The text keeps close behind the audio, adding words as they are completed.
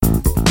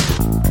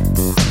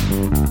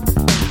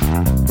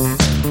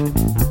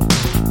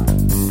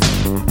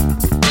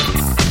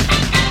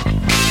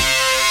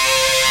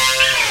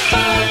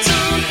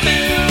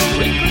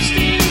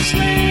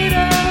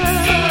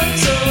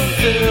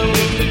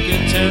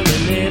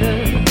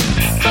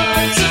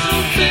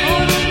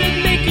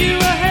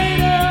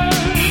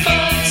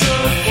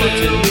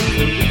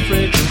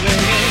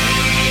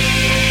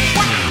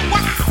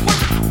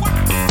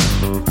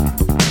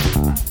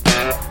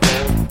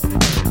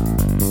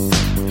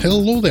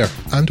Hello there,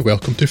 and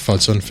welcome to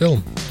Fuds on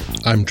Film.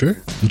 I'm Drew,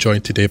 I'm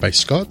joined today by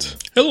Scott.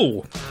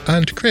 Hello.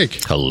 And Craig.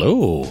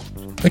 Hello.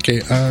 Okay,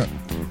 now,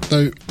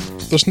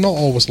 there's not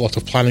always a lot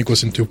of planning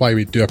goes into why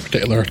we do a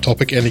particular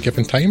topic at any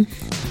given time.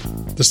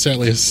 This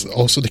certainly is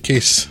also the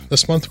case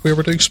this month where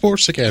we're doing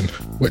sports again,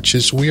 which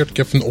is weird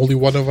given only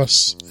one of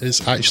us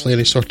is actually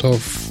any sort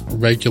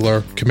of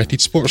regular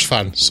committed sports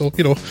fan. So,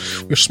 you know,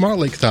 we're smart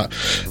like that.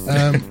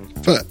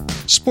 But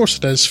sports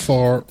it is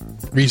for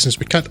reasons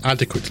we can't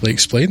adequately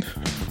explain.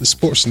 The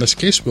sports in this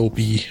case will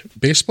be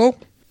baseball,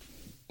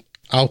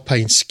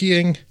 alpine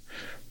skiing,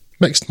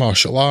 mixed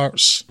martial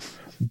arts,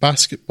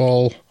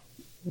 basketball,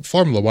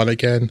 Formula 1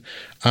 again,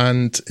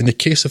 and in the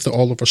case of the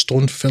Oliver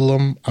Stone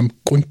film, I'm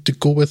going to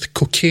go with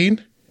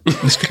cocaine.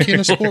 Is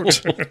cocaine a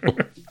sport?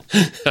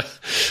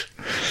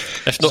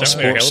 If not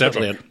sport,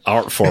 certainly an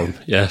art form,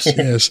 yes.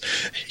 Yes.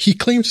 He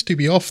claims to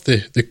be off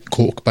the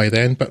coke by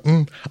then, but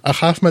I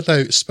have my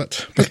doubts,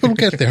 but we'll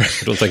get there.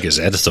 I don't think his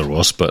editor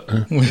was, but...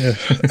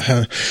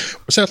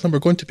 Certainly we're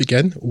going to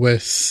begin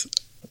with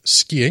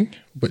skiing,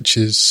 which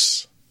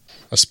is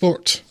a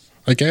sport,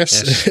 I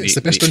guess. Yes, it's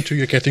the best intro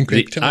you're getting,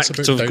 Craig. Tell us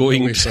about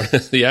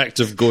the act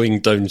of going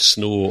down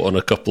snow on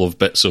a couple of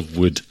bits of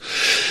wood.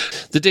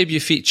 The debut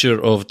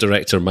feature of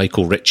director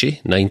Michael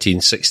Ritchie,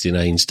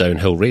 1969's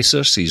Downhill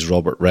Racer, sees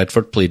Robert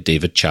Redford play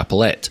David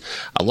Chapelette,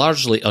 a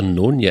largely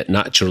unknown yet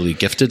naturally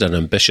gifted and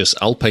ambitious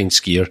alpine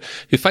skier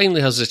who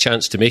finally has the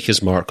chance to make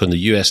his mark on the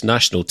US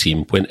national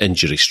team when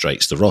injury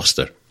strikes the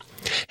roster.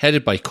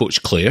 Headed by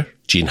Coach Claire,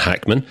 Gene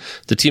Hackman,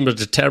 the team are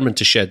determined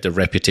to shed their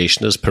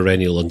reputation as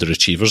perennial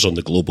underachievers on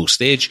the global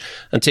stage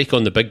and take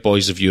on the big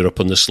boys of Europe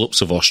on the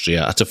slopes of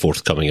Austria at a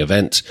forthcoming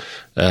event,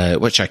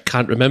 which I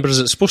can't remember. Is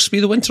it supposed to be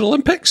the Winter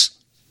Olympics?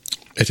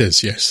 It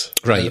is, yes.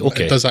 Right,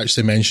 okay. It does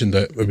actually mention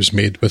that it was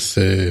made with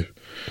the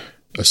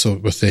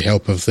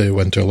help of the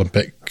Winter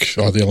Olympic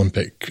or the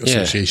Olympic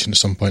Association at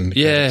some point.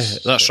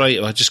 That's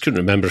right. I just couldn't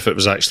remember if it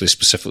was actually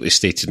specifically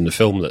stated in the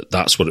film that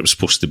that's what it was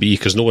supposed to be,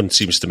 because no one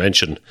seems to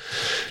mention,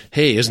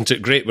 hey, isn't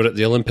it great we're at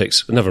the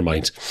Olympics? Never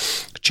mind.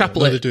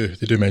 Chapelette. No,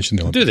 they do mention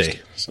the Olympics.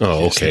 Do they?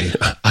 Oh, okay.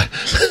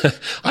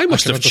 I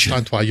must have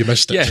understand why you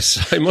missed it.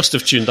 Yes, I must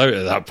have tuned out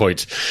at that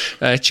point.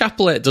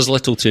 Chapelette does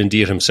little to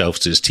endear himself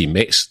to his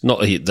teammates,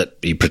 not that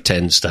he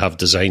pretends to have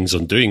designs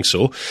on doing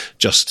so,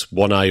 just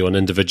one eye on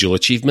individual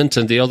achievement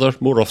and the other,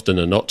 more often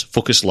than not,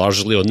 focused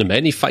largely on the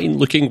many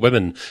fine-looking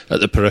women at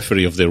the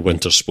periphery of their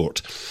winter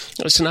sport.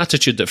 It's an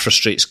attitude that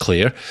frustrates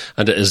Claire,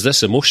 and it is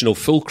this emotional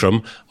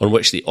fulcrum on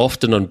which the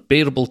often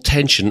unbearable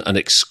tension and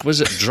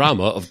exquisite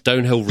drama of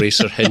Downhill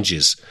Racer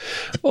hinges.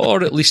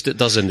 Or at least it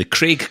does in the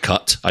Craig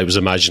cut, I was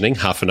imagining,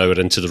 half an hour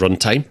into the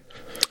runtime,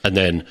 and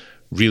then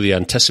really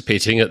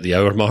anticipating at the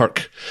hour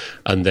mark,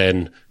 and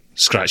then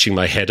scratching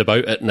my head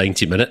about at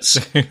 90 minutes,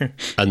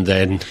 and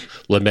then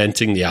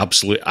lamenting the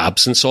absolute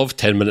absence of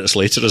 10 minutes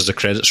later as the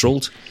credits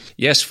rolled.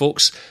 Yes,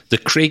 folks, the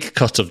Craig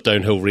cut of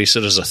Downhill Racer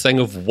is a thing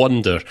of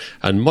wonder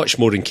and much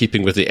more in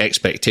keeping with the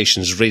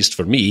expectations raised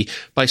for me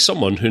by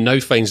someone who now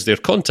finds their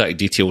contact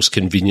details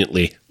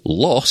conveniently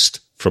lost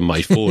from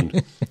my phone.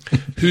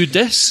 Who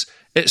dis?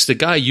 It's the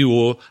guy you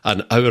owe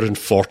an hour and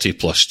 40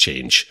 plus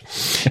change.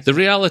 The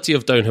reality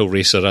of Downhill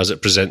Racer as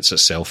it presents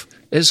itself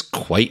is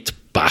quite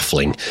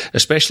baffling,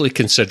 especially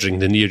considering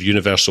the near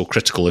universal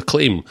critical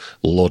acclaim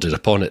lauded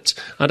upon it.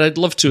 And I'd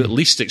love to at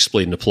least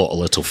explain the plot a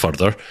little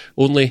further,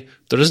 only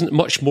there isn't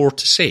much more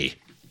to say.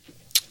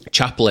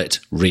 Chapelette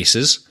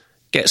races,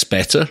 gets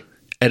better,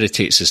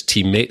 irritates his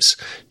teammates,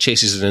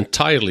 chases an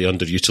entirely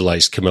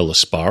underutilised Camilla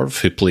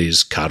Sparv, who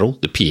plays Carol,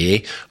 the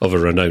PA of a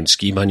renowned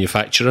ski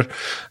manufacturer,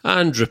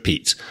 and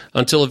repeat,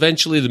 until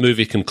eventually the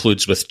movie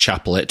concludes with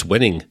Chapelette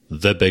winning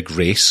the big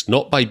race,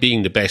 not by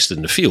being the best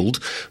in the field,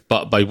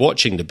 but by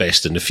watching the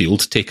best in the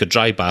field take a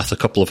dry bath a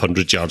couple of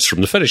 100 yards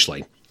from the finish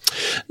line.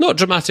 Not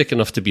dramatic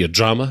enough to be a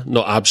drama,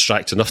 not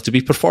abstract enough to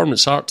be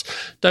performance art,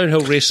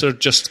 Downhill Racer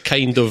just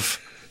kind of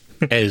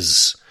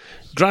is.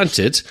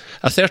 Granted,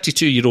 a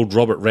 32-year-old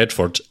Robert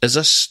Redford is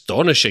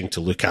astonishing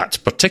to look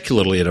at,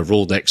 particularly in a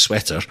roll-neck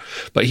sweater,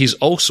 but he's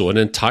also an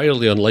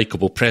entirely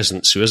unlikable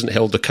presence who isn't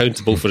held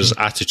accountable for his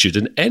attitude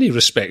in any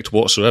respect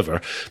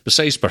whatsoever,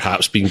 besides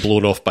perhaps being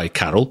blown off by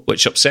Carol,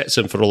 which upsets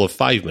him for all of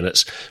 5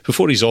 minutes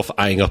before he's off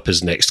eyeing up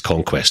his next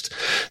conquest.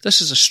 This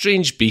is a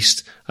strange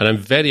beast, and I'm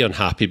very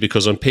unhappy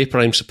because on paper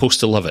I'm supposed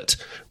to love it.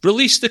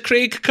 Release the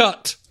Craig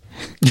cut!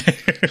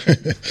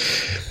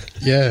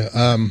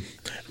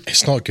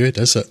 It's not good,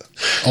 is it?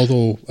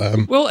 Although...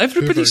 well,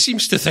 everybody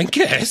seems to think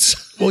it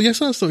is. Well, yes,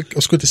 that's what I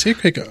was going to say,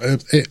 Craig.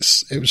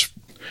 It was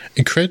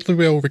incredibly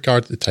well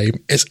regarded at the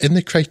time. It's in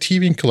the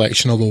Criterion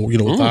Collection, although, you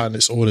know, that on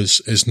its own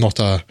is not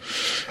a...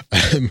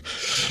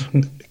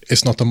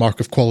 it's not a mark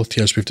of quality,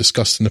 as we've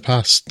discussed in the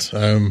past.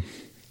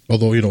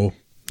 Although, you know,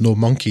 no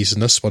monkeys in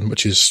this one,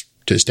 which is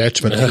to its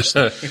detriment,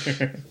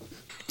 obviously.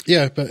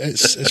 Yeah, but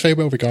it's very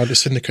well regarded.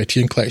 It's in the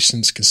Criterion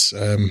Collections,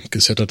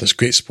 considered this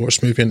great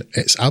sports movie, and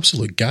it's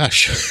absolute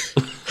gash.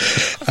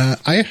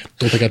 I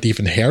don't think I'd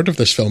even heard of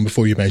this film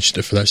before you mentioned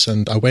it for this,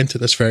 and I went to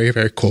this very,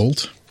 very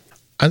cold.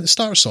 And it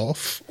starts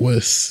off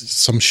with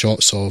some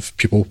shots of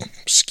people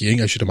skiing,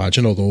 as you'd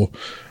imagine, although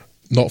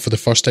not for the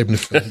first time in the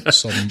film.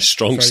 Some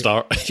Strong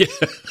start.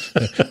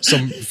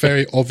 some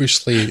very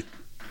obviously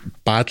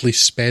badly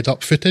sped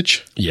up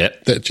footage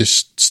that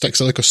just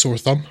sticks out like a sore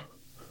thumb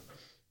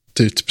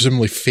to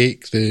presumably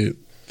fake the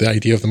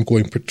idea of them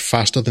going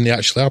faster than they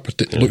actually are, but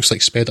it looks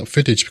like sped up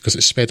footage because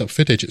it's sped up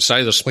footage. It's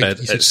either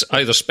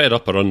sped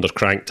up or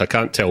undercranked. I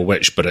can't tell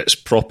which, but it's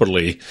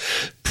properly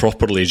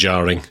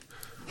jarring.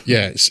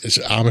 Yeah, it's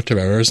amateur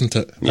hour, isn't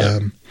it? Yeah.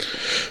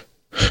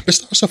 But it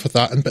starts off with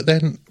that, but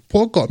then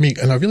what got me,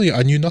 and I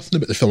knew nothing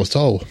about the film at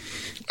all,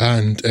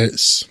 and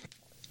it's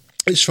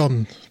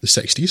from the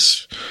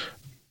 60s,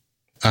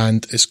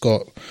 and it's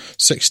got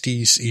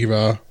 60s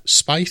era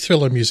spy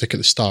thriller music at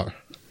the start.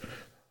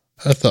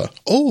 I thought,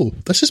 oh,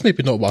 this is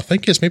maybe not what I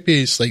think it is.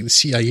 Maybe it's like the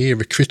CIA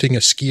recruiting a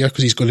skier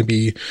because he's going to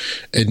be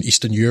in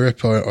Eastern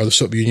Europe or the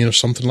Soviet Union or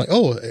something. Like,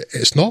 oh,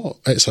 it's not.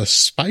 It's a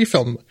spy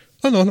film.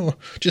 Oh, no.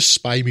 Just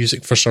spy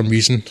music for some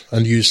reason,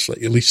 and use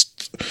like at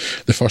least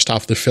the first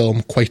half of the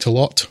film quite a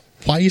lot.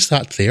 Why is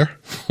that there?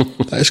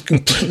 That is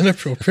completely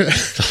inappropriate.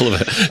 All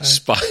of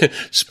it.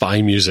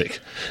 Spy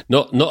music.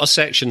 Not a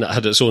section that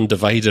had its own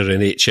divider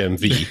in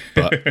HMV,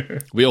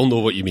 but we all know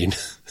what you mean.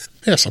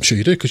 Yes, I'm sure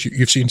you do, because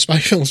you've seen spy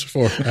films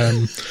before.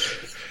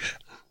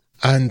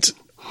 And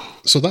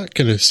so that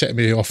kind of set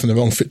me off on the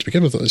wrong foot to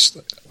begin with.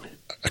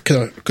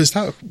 Because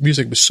that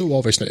music was so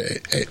obvious, and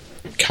it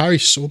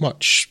carries so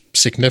much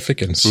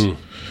significance,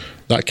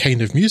 that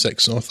kind of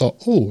music. So I thought,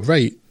 oh,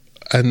 right.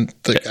 And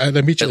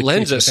it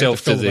lends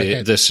itself to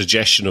the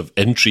suggestion of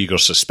intrigue or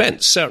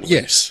suspense, certainly.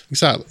 Yes,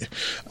 exactly.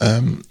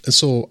 And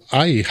so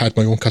I had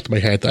my own cut in my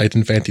head that I'd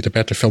invented a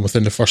better film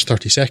within the first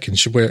 30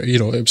 seconds, where, it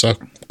was a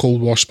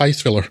Cold War spy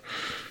thriller,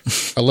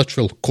 a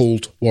literal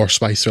Cold War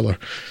spy thriller,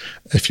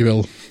 if you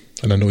will.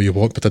 And I know you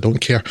won't, but I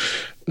don't care.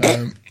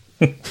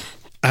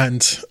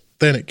 And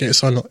then it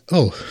gets on,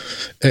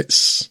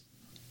 it's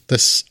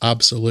this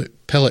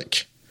absolute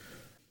pillock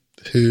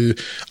who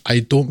I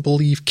don't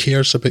believe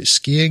cares about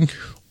skiing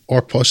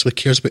or possibly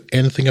cares about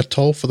anything at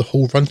all for the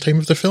whole runtime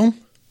of the film.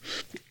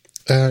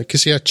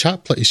 Because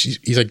Chaplet,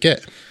 he's a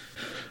git.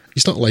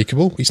 He's not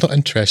likeable. He's not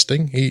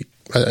interesting.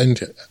 And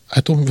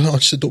I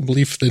honestly don't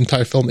believe the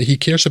entire film that he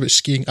cares about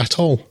skiing at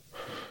all.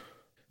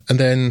 And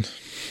then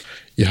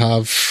you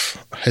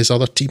have his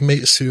other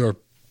teammates who are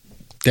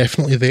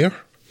definitely there.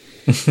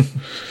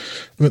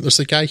 There's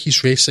the guy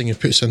he's racing and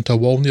puts into a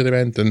wall near the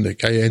end, and the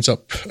guy ends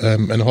up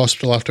in a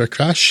hospital after a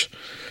crash.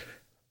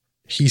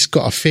 He's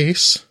got a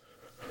face,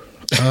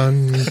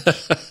 and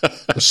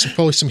there's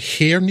probably some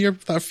hair near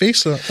that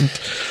face, and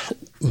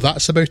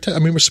that's about it. I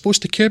mean, we're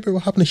supposed to care about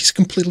what happened. He's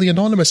completely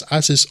anonymous,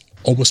 as is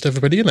almost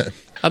everybody in it.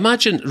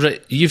 Imagine,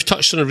 right, you've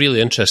touched on a really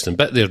interesting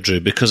bit there, Drew,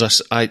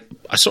 because I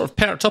sort of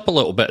perked up a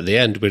little bit at the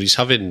end where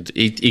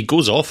he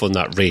goes off on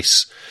that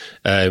race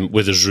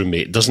with his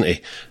roommate, doesn't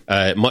he?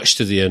 Much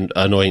to the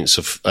annoyance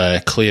of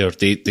Claire,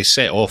 they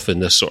set off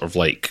in this sort of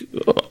like,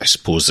 I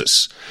suppose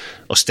it's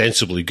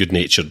ostensibly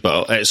good-natured,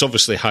 but it's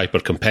obviously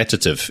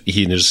hyper-competitive.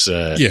 He and his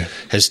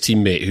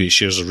teammate, who he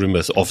shares a room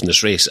with, off in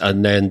this race,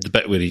 and then the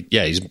bit where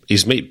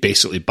his mate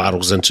basically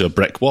barrels into a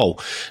brick wall.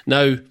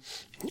 Now,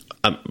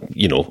 I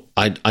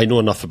know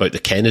enough about the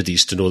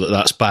Kennedys to know that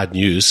that's bad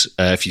news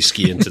if you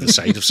ski into the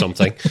side of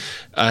something.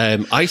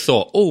 I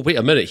thought, oh, wait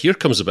a minute, here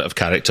comes a bit of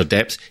character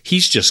depth.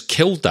 He's just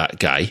killed that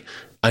guy,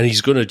 and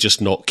he's going to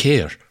just not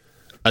care.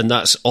 And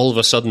that's all of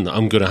a sudden,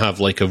 I'm going to have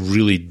like a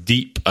really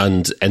deep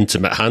and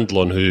intimate handle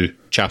on who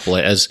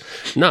Chaplet is.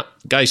 Nah,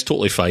 guy's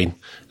totally fine.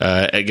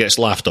 It gets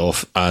laughed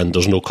off, and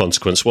there's no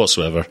consequence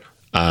whatsoever.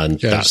 And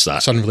that's that.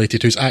 It's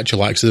unrelated to his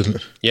actual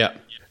accident. Yeah.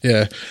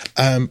 Yeah.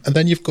 And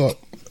then you've got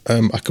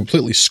a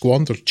completely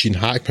squandered Gene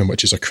Hackman,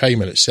 which is a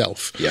crime in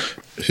itself,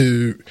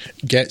 who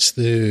gets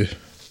the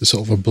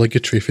sort of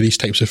obligatory for these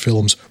types of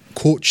films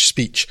coach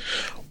speech.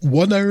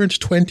 1 hour and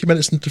 20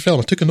 minutes into the film,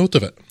 I took a note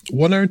of it.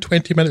 1 hour and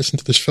 20 minutes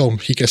into this film,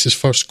 he gets his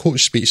first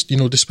coach speech,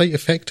 despite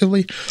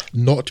effectively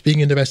not being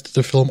in the rest of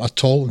the film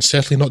at all, and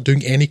certainly not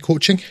doing any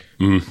coaching.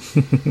 And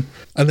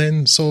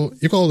then, so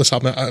you've got all this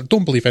happening. I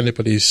don't believe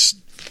anybody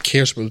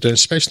cares what they're doing,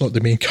 especially not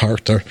the main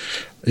character.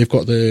 You've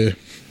got the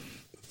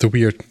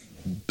weird,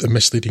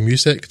 misleading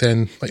music,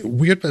 then like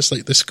weird bits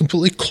like this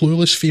completely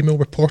clueless female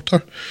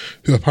reporter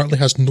who apparently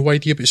has no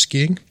idea about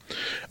skiing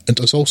and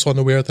is also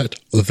unaware that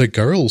the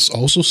girls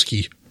also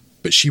ski,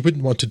 but she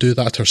wouldn't want to do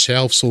that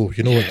herself, so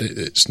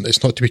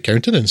it's not to be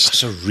countenanced.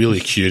 That's a really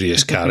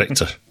curious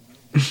character.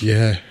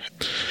 Yeah.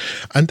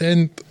 And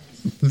then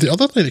the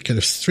other thing that kind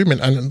of threw me,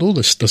 and I know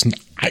this doesn't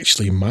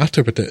actually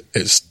matter, but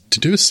it's to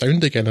do with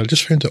sound again. I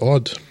just found it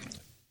odd.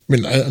 I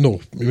mean, I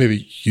know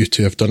maybe you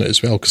two have done it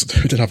as well, because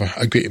we didn't have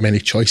a great many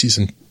choices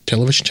in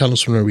television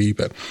channels when we were wee,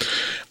 but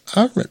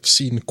I've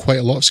seen quite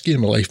a lot of skiing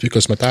in my life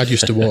because my dad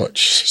used to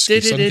watch Ski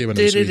Sunday when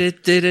I was wee.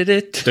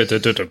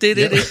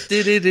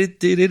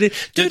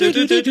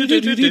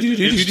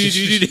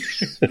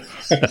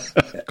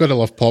 Gotta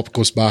love Pop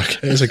Goes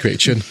Back. It is a great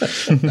tune.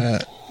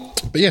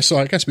 But yeah, so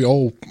I guess we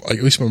all,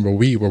 at least when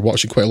we were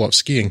watching quite a lot of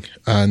skiing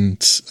and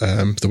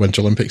the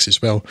Winter Olympics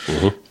as well.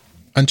 Mm-hmm.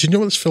 And do you know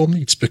what this film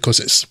needs? Because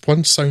it's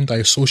one sound I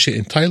associate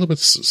entirely with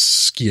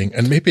skiing,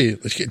 and maybe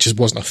it just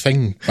wasn't a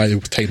thing by the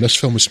time this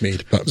film was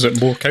made. But is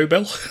it more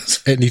cowbell?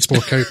 It needs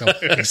more cowbell.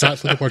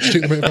 Exactly the word. You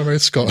took them out of my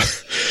mouth, Scott.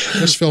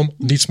 This film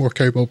needs more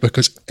cowbell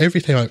because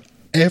every time I've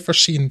ever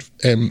seen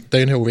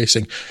downhill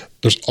racing,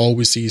 there's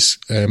always these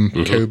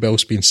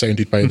cowbells being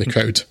sounded by the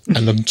crowd,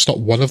 and there's not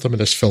one of them in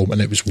this film, and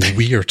it was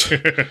weird.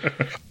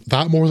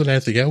 That more than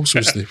anything else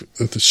was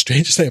the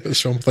strangest thing about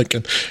this film.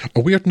 Thinking a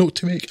weird note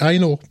to make, I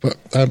know, but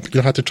you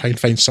had to try and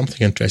find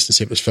something interesting to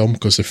say about this film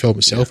because the film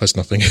itself has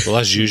nothing. Well,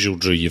 as usual,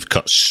 Drew, you've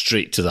cut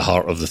straight to the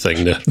heart of the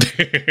thing there.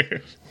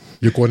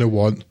 You're going to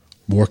want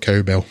more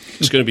cowbell.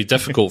 It's going to be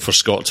difficult for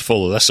Scott to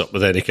follow this up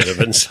with any kind of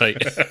insight.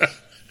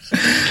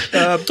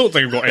 Don't think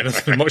I've got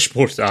anything much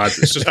more to add.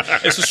 It's just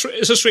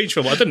it's a strange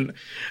film. I didn't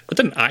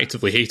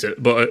actively hate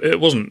it, but it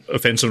wasn't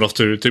offensive enough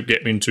to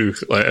get me into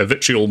like a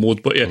vitriol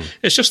mode. But yeah,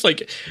 it's just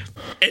like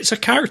it's a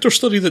character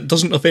study that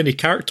doesn't have any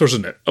characters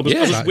in it. I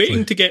was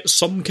waiting to get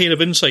some kind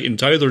of insight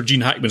into either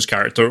Gene Hackman's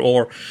character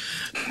or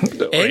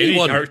any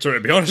character, to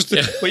be honest.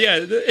 Yeah. But yeah,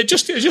 it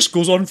just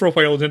goes on for a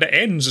while and then it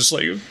ends. It's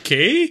like,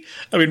 okay,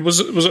 I mean, was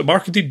it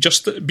marketed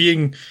just at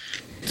being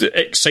the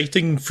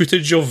exciting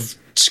footage of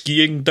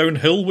skiing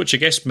downhill, which I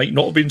guess might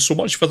not have been so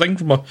much of a thing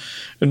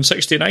in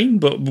 '69,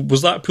 but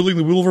was that pulling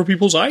the wool over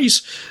people's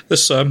eyes?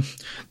 This the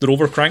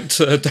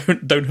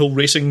overcranked downhill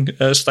racing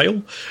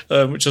style,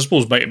 which I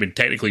suppose might have been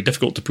technically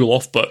difficult to pull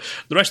off, but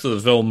the rest of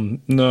the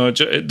film, no,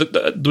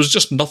 there was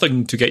just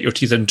nothing to get your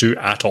teeth into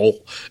at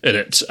all in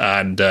it,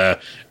 and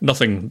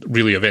nothing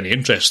really of any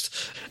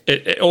interest.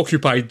 It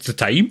occupied the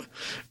time,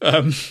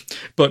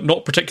 but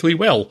not particularly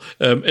well.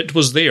 It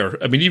was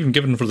there. I mean, even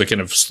given for the kind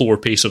of slower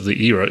pace of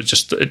the era, it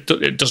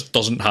just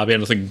doesn't have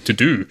anything to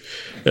do.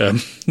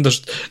 I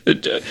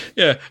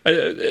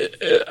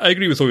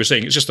agree with what you're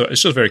saying. It's just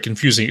a very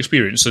confusing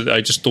experience.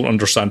 I just don't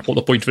understand what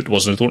the point of it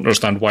was, and I don't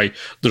understand why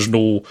there's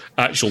no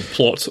actual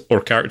plot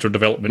or character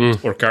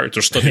development or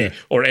character study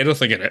or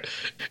anything in it.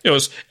 You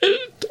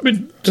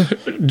know,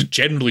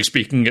 generally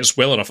speaking, it's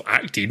well enough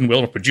acted and well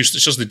enough produced.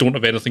 It's just they don't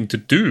have anything to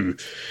do.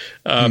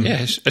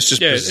 It's just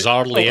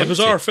bizarrely a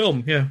bizarre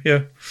film. Yeah.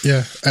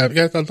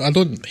 I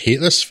don't hate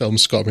this film,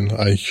 Scott. I mean,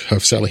 I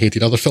have certainly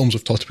hated other films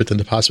we've talked about in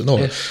the past, but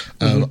no,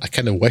 I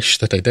kind of wish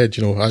that I did.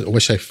 You know, I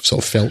wish I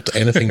sort of felt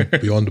anything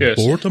beyond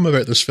boredom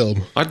about this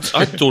film.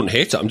 I don't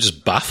hate it. I'm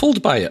just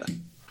baffled by it.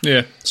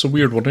 Yeah, it's a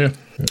weird one. Yeah,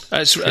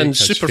 it's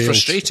super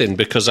frustrating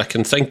because I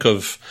can think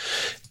of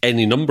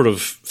any number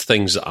of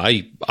things that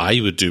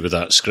I would do with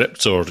that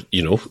script, or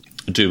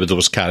do with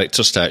those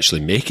characters to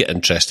actually make it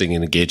interesting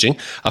and engaging.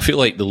 I feel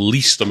like the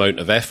least amount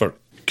of effort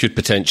could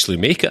potentially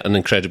make it an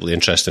incredibly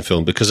interesting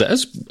film because it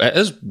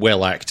is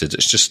well acted.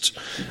 It's just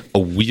a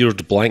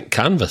weird blank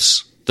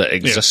canvas that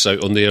exists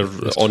out on there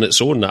on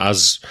its own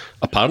as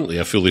apparently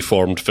a fully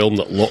formed film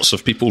that lots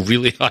of people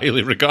really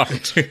highly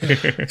regard.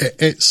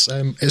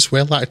 It's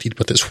well acted,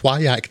 but it's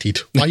why acted?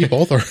 Why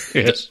bother?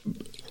 Yes.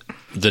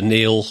 The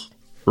nail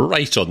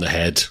right on the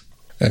head.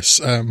 Yes.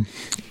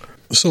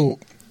 So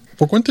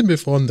we're going to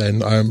move on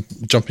then,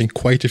 jumping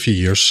quite a few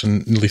years,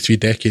 nearly 3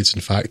 decades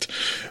in fact,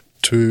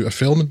 to a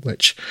film in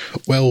which,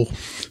 well,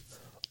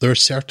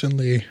 there's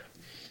certainly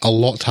a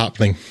lot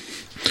happening.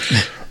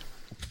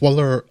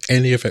 Whether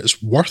any of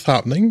it's worth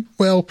happening,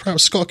 well,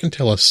 perhaps Scott can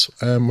tell us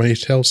when he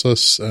tells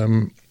us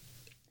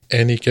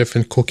Any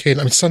Given Cocaine.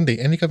 I mean,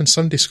 Any Given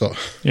Sunday, Scott.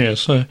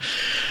 Yes.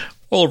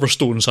 Oliver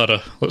Stone's had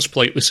a, let's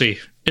politely say,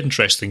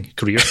 interesting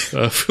career,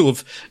 full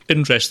of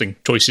interesting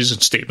choices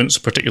and statements,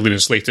 particularly in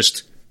his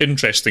latest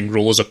interesting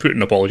role as a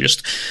Putin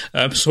apologist.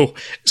 So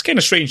it's kind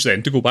of strange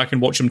then to go back and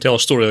watch him tell a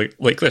story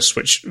like this,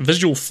 which,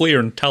 visual flair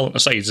and talent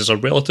aside, is a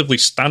relatively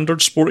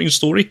standard sporting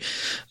story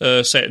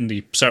set in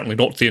the certainly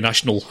not the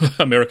National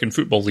American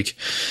Football League.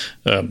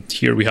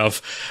 Here we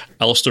have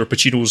Alistair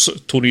Pacino's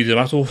Tony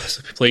D'Amato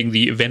playing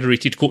the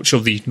venerated coach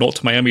of the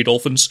not Miami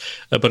Dolphins,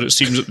 but it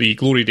seems that the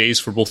glory days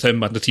for both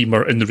him and the team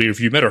are in the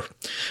rearview mirror.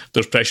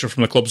 There's pressure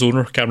from the club's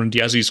owner, Cameron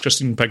Diaz's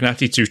Christine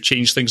Pagnatti, to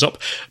change things up,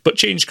 but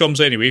change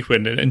comes anyway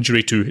when an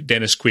injury to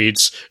Dennis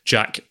Quaid's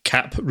Jack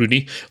Cap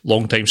Rooney,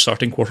 long-time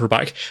starting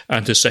quarterback,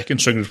 and his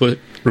second-string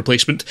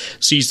replacement,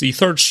 sees the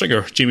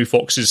third-stringer, Jamie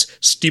Foxx's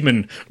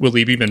steaming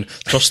Willie Beeman,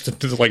 thrust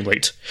into the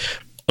limelight.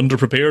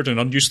 Underprepared and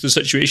unused to the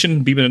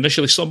situation, Beeman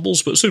initially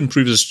stumbles but soon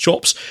proves his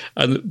chops,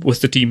 and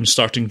with the team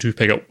starting to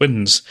pick up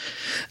wins.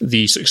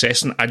 The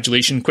success and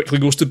adulation quickly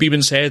goes to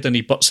Beeman's head, and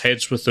he butts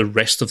heads with the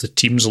rest of the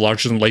team's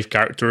larger-than-life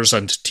characters,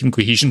 and team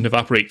cohesion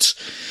evaporates.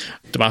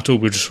 D'Amato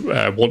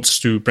wants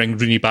to bring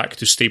Rooney back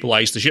to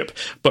stabilise the ship,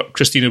 but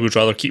Christina would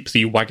rather keep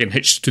the wagon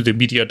hitched to the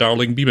media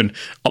darling Beeman,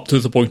 up to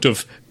the point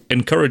of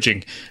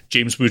encouraging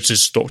James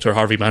Woods' Dr.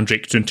 Harvey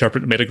Mandrake to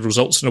interpret medical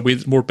results in a way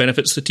that more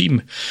benefits the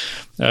team.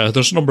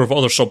 There's a number of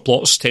other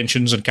subplots,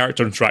 tensions, and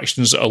character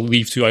interactions that I'll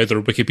leave to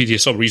either Wikipedia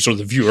summaries or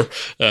the viewer,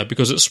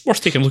 because it's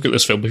worth taking a look at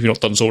this film if you've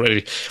not done so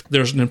already.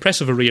 There's an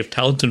impressive array of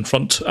talent in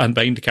front and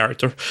behind the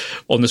character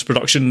on this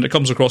production. It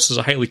comes across as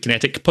a highly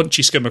kinetic,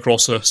 punchy skim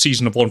across a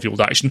season of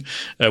on-field action,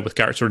 with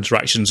character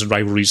interactions and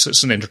rivalries.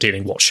 It's an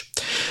entertaining watch.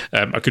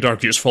 I could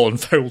argue it's fallen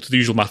foul to the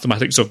usual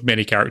mathematics of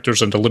many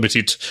characters and a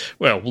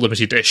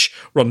limited-ish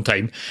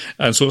runtime,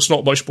 and so it's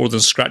not much more than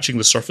scratching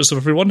the surface of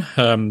everyone,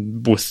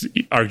 with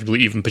arguably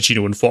even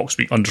Pacino and Fox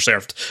being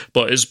underserved,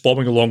 but it's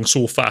bombing along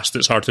so fast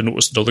it's hard to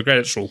notice until the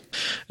credits roll.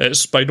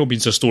 It's by no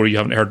means a story you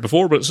haven't heard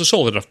before, but it's a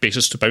solid enough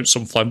basis to bounce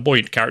some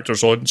flamboyant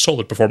characters on,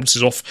 solid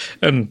performances off,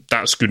 and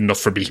that's good enough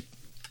for me.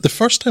 The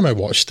first time I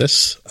watched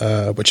this,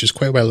 which is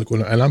quite a while ago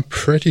now, and I'm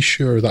pretty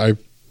sure that I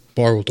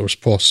borrowed or was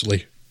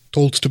possibly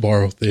told to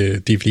borrow the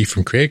DVD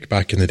from Craig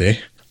back in the day,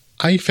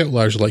 I felt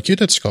largely like you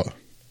did, Scott.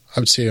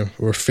 I would say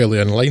we're fairly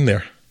in line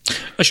there.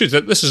 I should.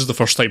 This is the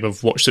first time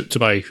I've watched it to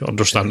my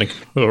understanding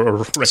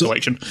or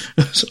recollection.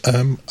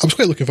 I was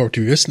quite looking forward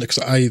to revisiting it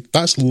because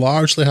that's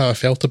largely how I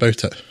felt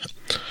about it.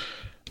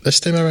 This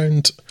time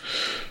around,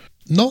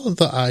 not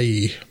that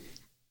I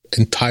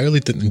entirely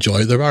didn't enjoy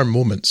it. There are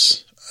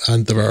moments,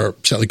 and there are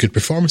certainly good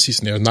performances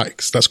in there, and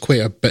that's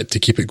quite a bit to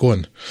keep it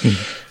going.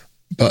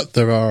 But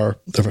there are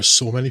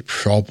so many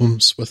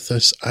problems with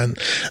this, and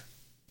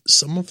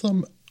some of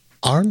them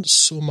aren't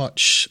so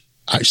much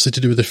actually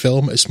to do with the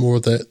film. It's more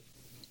that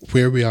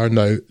where we are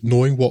now,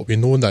 knowing what we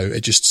know now,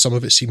 some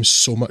of it seems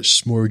so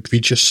much more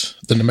egregious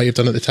than it might have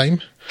done at the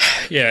time.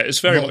 Yeah, it's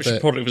very much a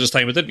product of its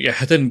time. I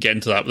didn't get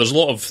into that,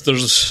 but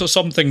there's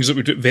some things that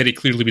would very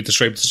clearly be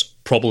described as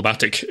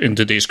problematic in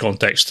today's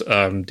context.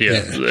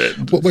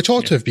 Which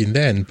ought to have been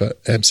then,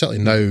 but certainly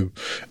now,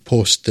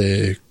 post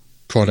the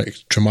chronic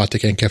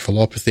traumatic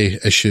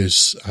encephalopathy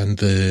issues and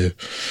the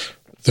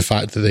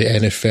fact that the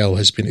NFL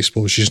has been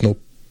exposed as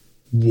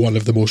one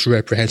of the most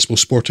reprehensible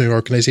sporting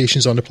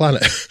organisations on the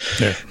planet.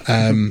 Yeah.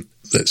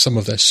 That some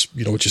of this,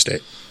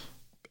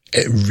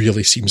 it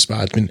really seems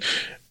bad. I mean,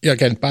 yeah,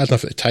 again, bad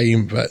enough at the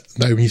time, but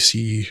now when you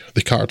see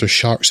the Carter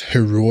Sharks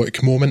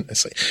heroic moment,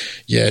 it's like,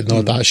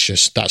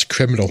 that's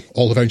criminal.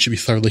 All around should be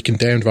thoroughly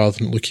condemned rather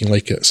than looking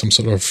like it's some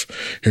sort of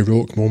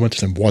heroic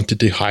moment and wanted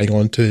to hang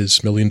on to his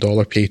 $1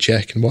 million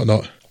paycheck and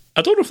whatnot.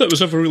 I don't know if that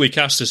was ever really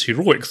cast as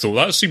heroic, though.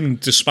 That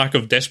seemed to smack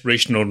of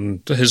desperation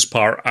on his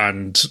part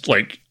and,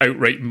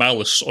 outright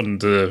malice on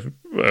the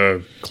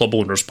club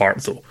owner's part,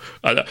 though.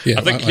 I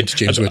think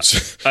James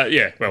Woods.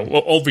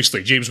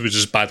 Obviously, James Woods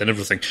is bad in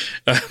everything.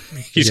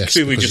 He's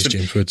clearly just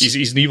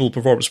he's an evil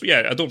performance. But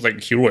yeah, I don't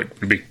think heroic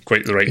would be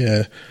quite the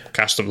right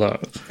cast of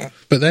that.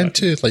 But then,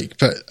 too,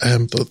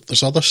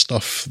 there's other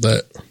stuff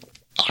that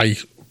I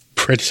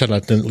pretty certain I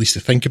didn't at least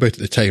think about at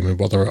the time, and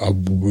whether I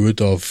would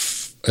have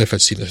if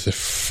I'd seen it.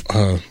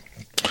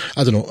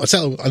 I don't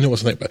know. I know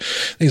what's like, but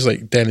things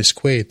like Dennis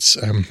Quaid's.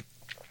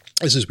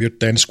 This is weird.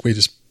 Dennis Quaid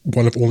is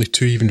one of only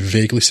two even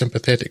vaguely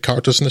sympathetic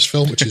characters in this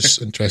film, which is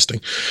interesting.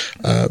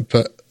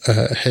 But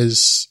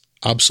his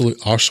absolute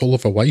arsehole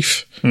of a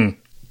wife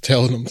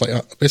telling him,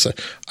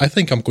 basically, I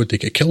think I'm going to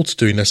get killed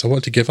doing this. I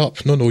want to give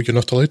up. No, you're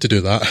not allowed to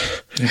do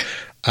that.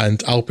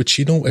 And Al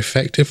Pacino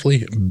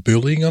effectively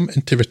bullying him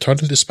into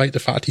returning despite the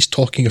fact he's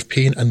talking of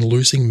pain and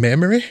losing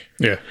memory.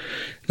 Yeah.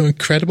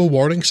 Incredible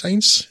warning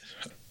signs.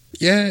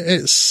 Yeah,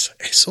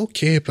 it's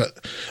okay,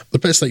 but the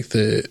bits like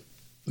the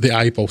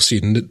eyeball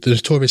scene, the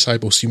notorious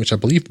eyeball scene, which I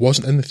believe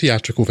wasn't in the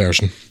theatrical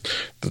version,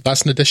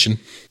 that's an addition,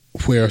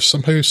 where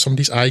somehow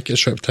somebody's eye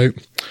gets ripped out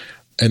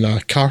in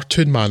a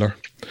cartoon manner,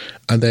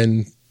 and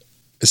then,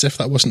 as if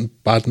that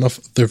wasn't bad enough,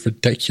 the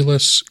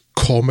ridiculous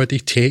comedy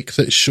take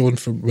that's shown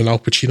from when Al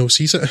Pacino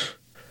sees it.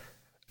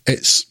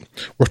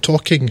 We're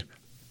talking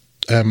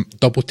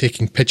double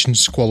taking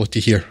pigeons quality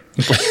here.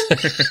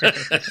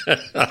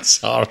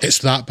 That's hard. It's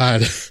that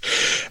bad.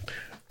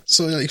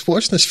 So,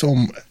 watching this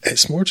film,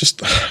 it's more just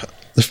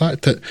the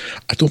fact that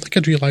I don't think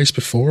I'd realised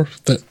before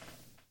that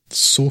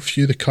so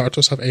few of the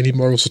characters have any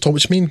morals at all,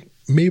 which may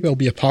well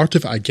be a part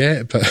of it, I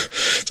get, but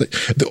it's like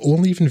the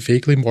only even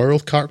vaguely moral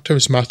character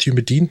is Matthew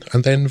Modine,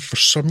 and then for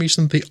some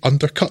reason they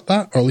undercut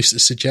that, or at least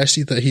it's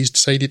suggested that he's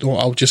decided,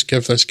 I'll just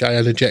give this guy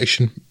an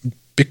injection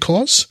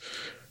because,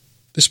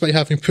 despite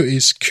having put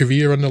his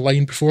career on the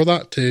line before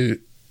that to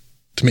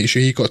make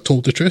sure he got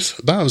told the truth.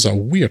 That was a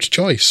weird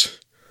choice.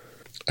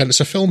 And it's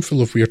a film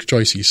full of weird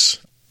choices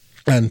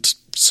and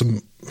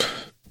some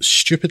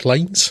stupid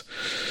lines,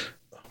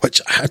 which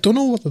I don't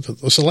know whether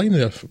there's a line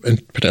there in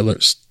particular.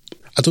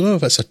 I don't know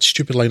if it's a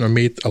stupid line or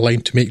made a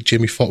line to make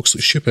Jamie Foxx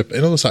look stupid, but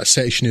I know there's that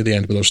section near the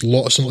end where there's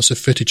lots and lots of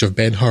footage of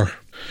Ben-Hur.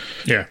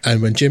 Yeah.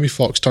 And when Jamie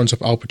Foxx turns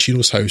up at Al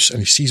Pacino's house and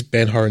he sees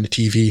Ben-Hur on the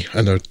TV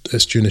and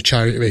it's during the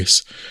chariot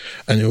race,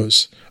 and he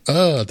goes,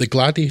 the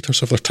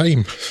gladiators of their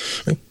time.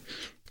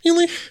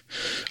 Really?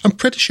 I'm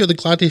pretty sure the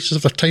gladiators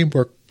of their time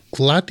were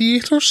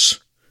gladiators,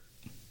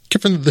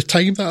 given the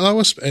time that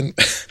was. And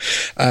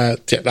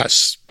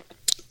that's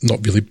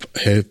not really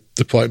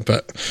the point,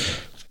 but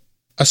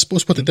I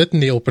suppose what it did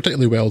nail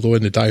particularly well, though,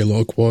 in the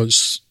dialogue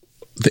was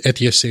the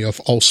idiocy of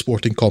all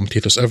sporting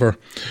commentators ever,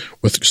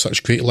 with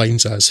such great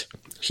lines as,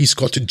 "He's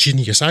got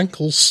genius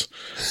ankles,"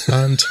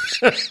 and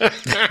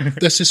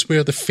 "This is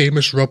where the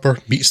famous rubber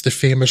meets the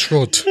famous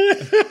road."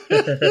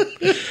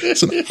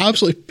 It's an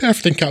absolutely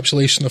perfect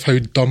encapsulation of how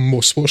dumb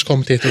most sports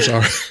commentators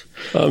are.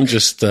 I'm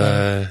just...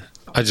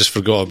 I just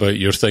forgot about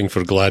your thing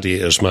for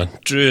Gladiators, man.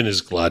 Drew and his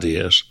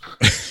Gladiators.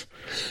 I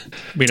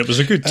mean, it was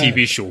a good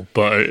TV show,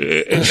 but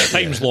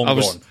time's long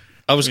gone.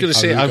 I was going to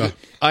say,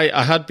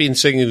 I had been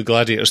singing the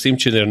Gladiators theme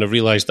tune there, and I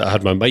realised that I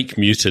had my mic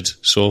muted,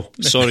 so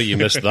sorry you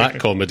missed that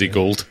comedy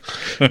gold.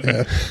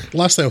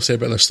 Last thing I'll say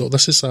about this, though,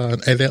 this is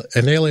an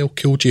LL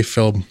Cool J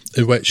film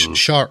in which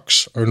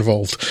sharks are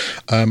involved.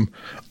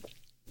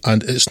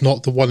 And it's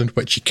not the one in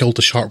which he killed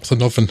a shark with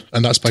an oven,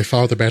 and that's by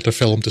far the better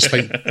film,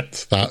 despite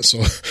that.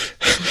 So,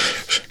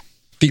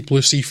 Deep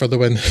Blue Sea for the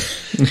win.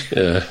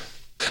 Yeah,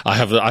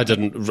 I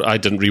didn't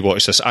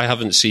rewatch this. I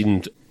haven't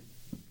seen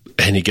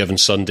Any Given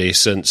Sunday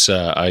since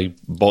I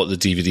bought the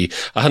DVD.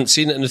 I hadn't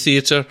seen it in the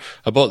theatre.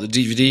 I bought the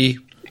DVD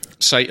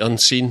sight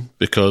unseen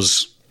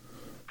because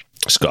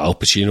it's got Al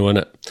Pacino in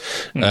it.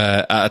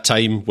 At a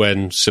time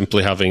when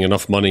simply having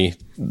enough money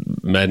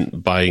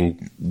meant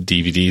buying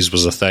DVDs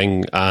was a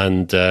thing,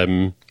 and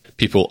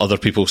other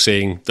people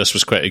saying this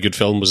was quite a good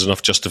film was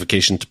enough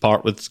justification to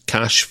part with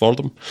cash for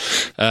them.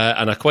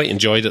 And I quite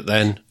enjoyed it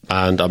then,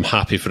 and I'm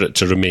happy for it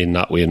to remain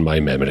that way in my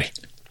memory.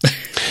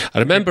 I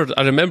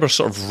remember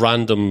sort of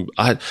random.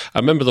 I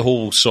remember the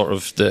whole sort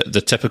of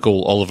the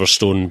typical Oliver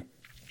Stone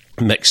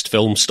mixed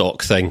film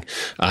stock thing,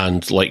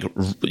 and like,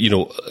 you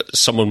know,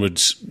 someone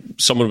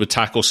would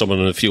tackle someone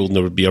in the field and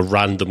there would be a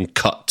random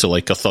cut to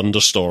like a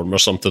thunderstorm or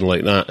something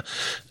like that,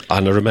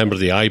 and I remember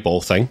the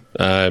eyeball thing,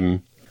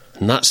 and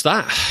that's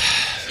that.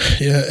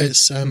 Yeah,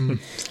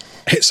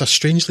 it's a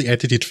strangely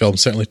edited film,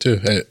 certainly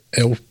too.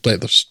 It'll, like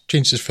the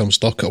strangest film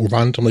stock, it'll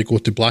randomly go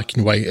to black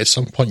and white. At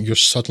some point you're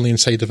suddenly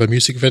inside of a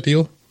music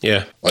video.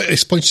 Yeah.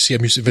 It's points to see a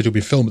music video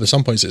being filmed, but at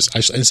some points it's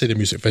actually inside a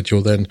music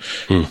video. Then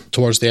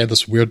towards the end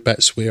there's weird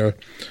bits where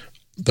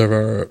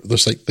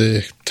there's like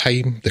the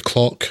time, the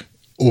clock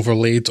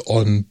overlaid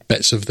on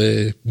bits of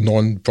the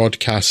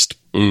non-broadcast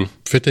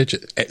footage.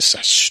 It's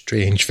a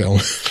strange film.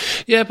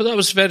 Yeah, but that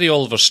was a very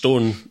Oliver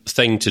Stone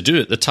thing to do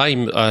at the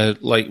time.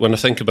 Like when I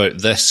think about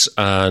this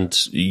and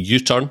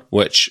U-Turn,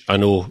 which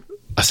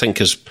I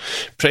think is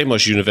pretty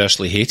much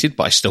universally hated,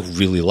 but I still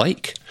really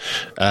like,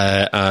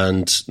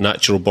 and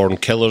Natural Born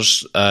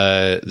Killers,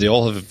 they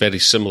all have a very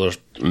similar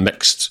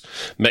mixed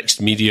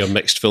media,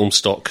 mixed film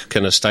stock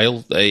kind of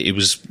style. He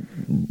was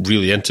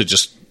really into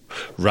just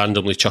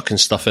randomly chucking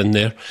stuff in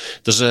there.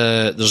 There's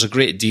a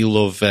great deal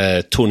of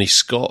Tony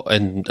Scott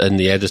in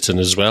the editing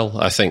as well,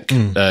 I think,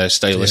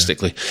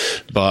 stylistically.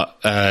 Yeah. But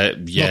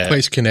not quite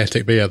as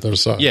kinetic, but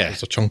there's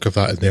a chunk of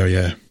that in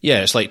there.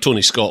 Yeah, it's like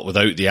Tony Scott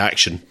without the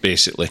action,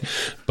 basically.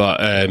 But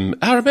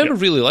I remember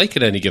really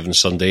liking Any Given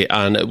Sunday,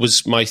 and it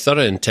was my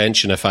thorough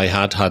intention, if I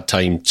had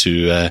time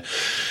to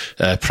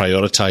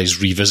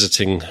prioritise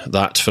revisiting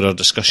that for our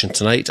discussion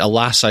tonight.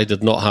 Alas, I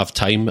did not have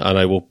time, and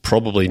I will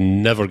probably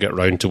never get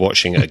round to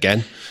watching it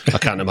again. I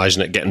can't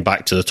imagine it getting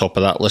back to the top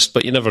of that list,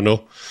 but you never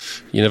know.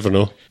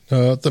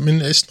 I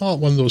mean, it's not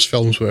one of those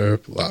films where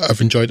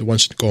I've enjoyed it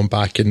once and gone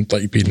back and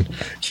like been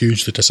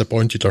hugely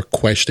disappointed or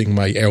questioning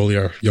my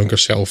earlier, younger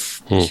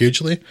self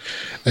hugely.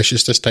 It's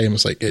just this time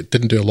it's like it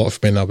didn't do a lot for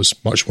me, and I was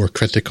much more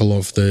critical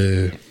of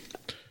the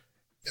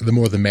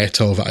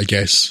meta of it, I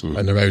guess,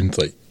 and around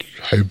like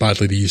how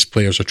badly these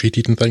players are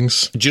treated and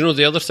things. Do you know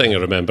the other thing I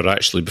remember,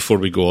 actually, before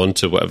we go on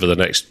to whatever the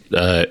next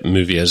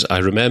movie is? I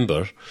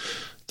remember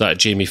that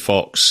Jamie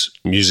Foxx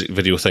music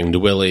video thing,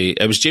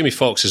 it was Jamie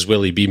Foxx as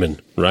Willie Beeman,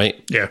 right?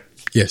 Yeah.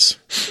 Yes.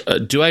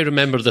 Do I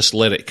remember this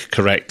lyric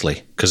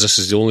correctly? Because this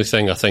is the only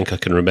thing I think I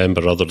can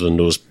remember other than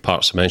those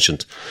parts I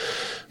mentioned.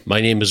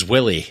 My name is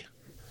Willie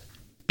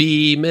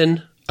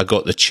Beeman. I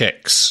got the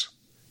chicks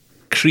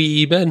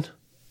creaming.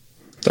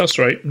 That's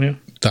right, yeah.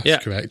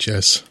 That's correct,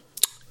 yes.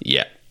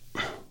 Yeah.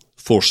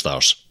 4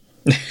 stars.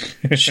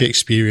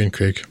 Shakespearean,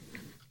 Craig.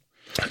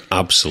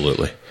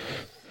 Absolutely.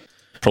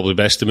 Probably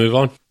best to move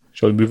on.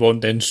 Shall we move on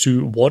then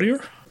to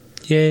Warrior?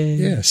 Yeah.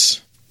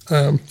 Yes.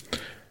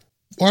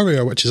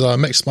 Warrior, which is a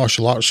mixed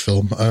martial arts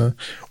film.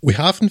 We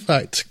have, in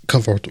fact,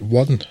 covered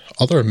one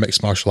other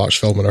mixed martial arts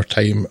film in our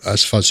time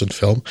as Fuzz on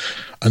Film,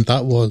 and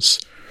that was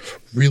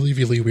really,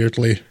 really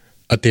weirdly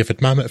a David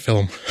Mamet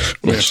film,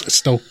 which I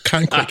still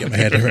can't quite get my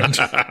head around.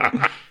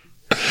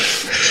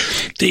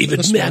 David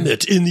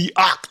Mamet in the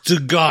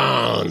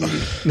Octagon.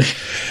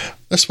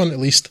 This one, at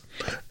least,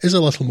 is a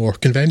little more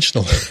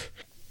conventional.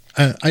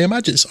 I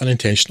imagine it's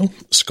unintentional.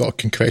 Scott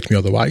can correct me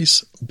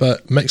otherwise,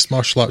 but mixed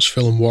martial arts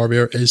film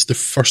Warrior is the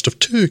first of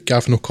 2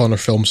 Gavin O'Connor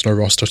films on our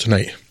roster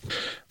tonight.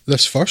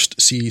 This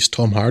first sees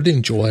Tom Hardy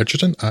and Joel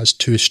Edgerton as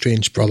 2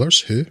 estranged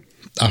brothers who,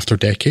 after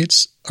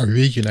decades, are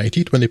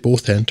reunited when they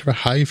both enter a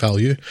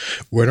high-value,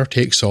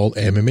 winner-takes-all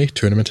MMA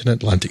tournament in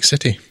Atlantic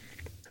City.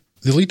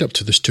 The lead up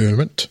to this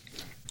tournament,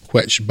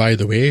 which, by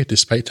the way,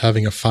 despite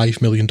having a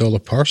 $5 million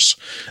purse,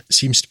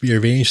 seems to be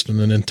arranged on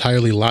an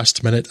entirely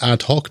last-minute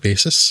ad hoc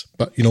basis.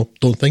 But,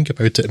 don't think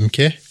about it,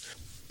 MK.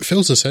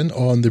 Fills us in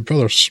on the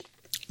brothers.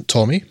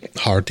 Tommy,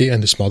 Hardy,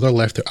 and his mother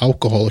left their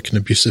alcoholic and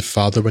abusive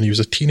father when he was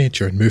a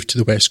teenager and moved to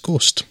the West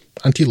Coast,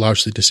 and he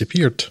largely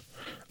disappeared.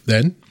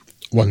 Then,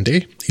 one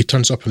day, he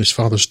turns up on his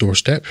father's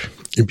doorstep,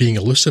 being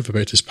elusive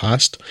about his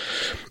past,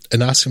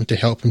 and asks him to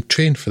help him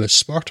train for this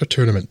Sparta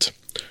tournament,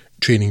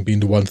 training being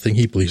the one thing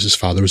he believes his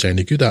father was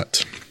any good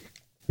at.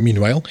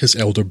 Meanwhile, his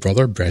elder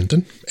brother,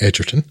 Brendan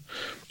Edgerton,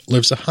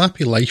 lives a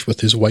happy life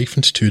with his wife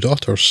and 2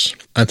 daughters,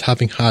 and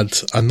having had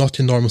a not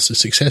enormously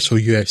successful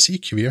UFC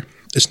career,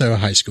 is now a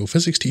high school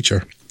physics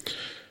teacher.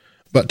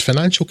 But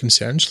financial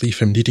concerns leave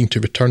him needing to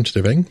return to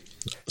the ring,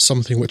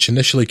 something which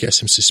initially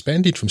gets him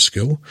suspended from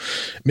school,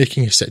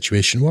 making his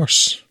situation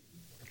worse.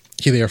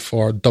 He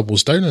therefore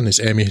doubles down on his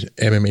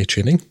MMA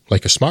training,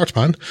 like a smart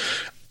man,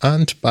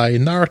 and by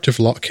narrative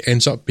luck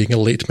ends up being a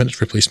late-minute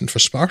replacement for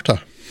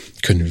Sparta.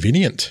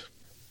 Convenient.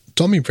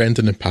 Tommy,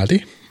 Brendan and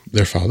Paddy,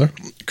 their father,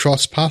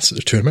 cross paths at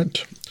the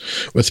tournament,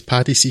 with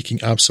Paddy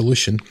seeking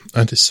absolution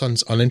and his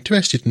sons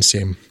uninterested in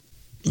same,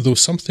 though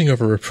something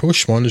of a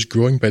rapprochement is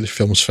growing by the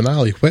film's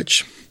finale,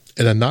 which,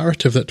 in a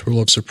narrative that will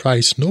have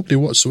surprised nobody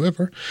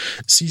whatsoever,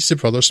 sees the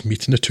brothers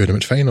meet in the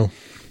tournament final.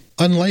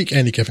 Unlike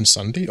Any Given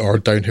Sunday or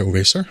Downhill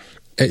Racer,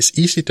 it's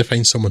easy to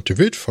find someone to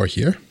root for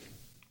here.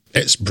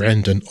 It's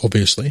Brendan,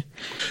 obviously,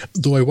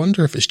 though I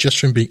wonder if it's just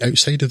from being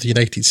outside of the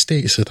United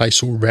States that I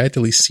so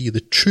readily see the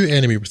true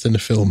enemy within the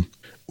film,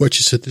 which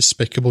is the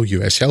despicable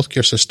US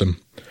healthcare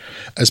system.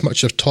 As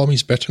much of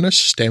Tommy's bitterness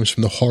stems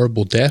from the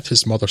horrible death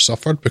his mother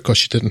suffered because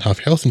she didn't have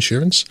health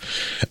insurance,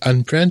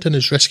 and Brendan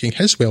is risking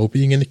his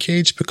well-being in a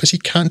cage because he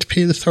can't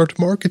pay the 3rd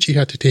mortgage he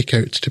had to take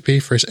out to pay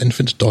for his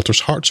infant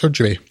daughter's heart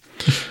surgery.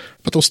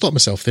 But I'll stop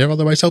myself there,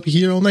 otherwise I'll be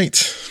here all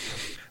night.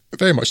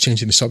 Very much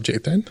changing the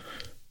subject then.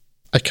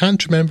 I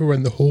can't remember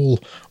when the whole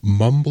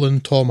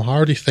mumbling Tom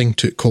Hardy thing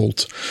took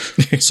hold,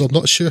 so I'm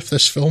not sure if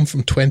this film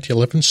from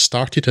 2011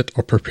 started it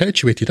or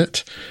perpetuated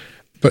it,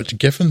 but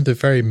given the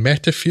very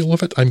meta feel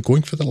of it, I'm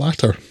going for the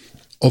latter.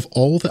 Of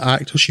all the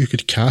actors you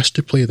could cast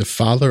to play the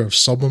father of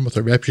someone with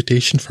a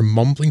reputation for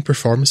mumbling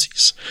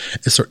performances,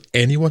 is there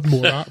anyone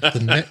more apt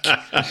than Nick?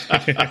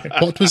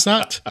 What was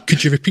that?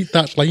 Could you repeat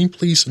that line,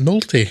 please?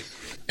 Nolte.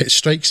 It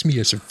strikes me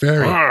as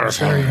very,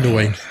 very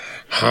annoying.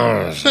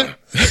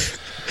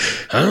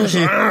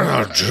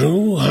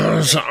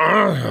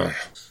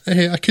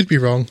 Hey, I could be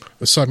wrong.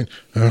 So I mean,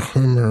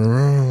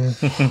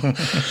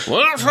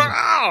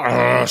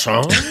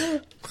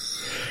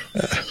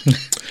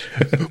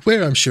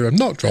 where I'm sure I'm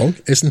not wrong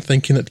is in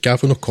thinking that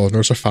Gavin O'Connor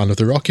is a fan of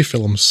the Rocky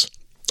films,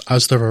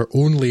 as there are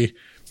only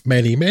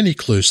many, many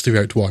clues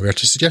throughout Warrior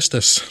to suggest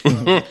this.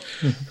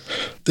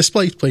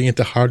 Despite playing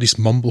into Hardy's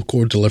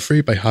mumblecore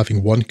delivery by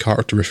having one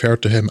character refer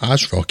to him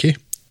as Rocky,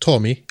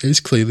 Tommy is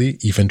clearly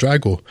Ivan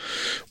Drago,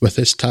 with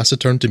his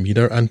taciturn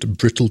demeanour and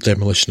brutal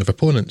demolition of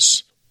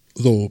opponents,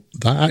 though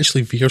that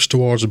actually veers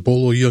towards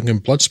Bolo Yeung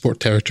and Bloodsport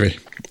territory.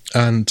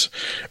 And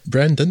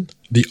Brendan,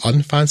 the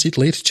unfancied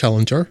late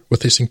challenger,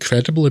 with his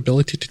incredible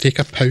ability to take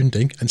a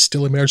pounding and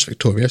still emerge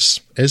victorious,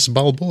 is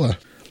Balboa.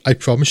 I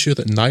promise you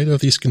that neither of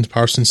these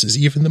comparisons is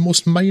even the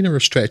most minor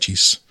of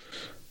stretches.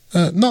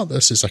 Not that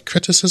this is a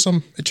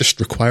criticism, it just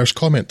requires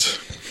comment.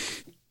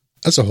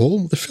 As a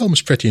whole, the film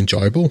is pretty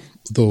enjoyable,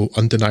 though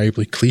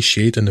undeniably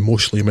cliched and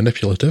emotionally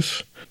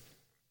manipulative.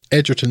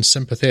 Edgerton's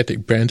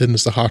sympathetic Brendan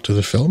is the heart of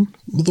the film,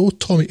 though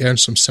Tommy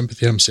earns some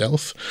sympathy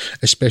himself,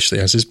 especially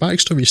as his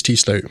backstory is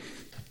teased out.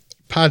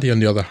 Paddy, on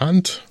the other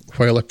hand,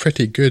 while a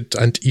pretty good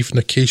and even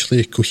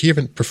occasionally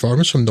coherent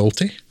performance from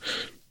Nolte,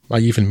 I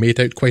even made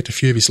out quite a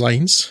few of his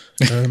lines,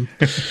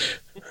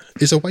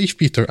 is a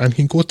wife-beater and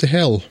can go to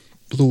hell,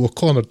 though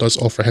O'Connor does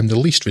offer him the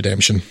least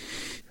redemption.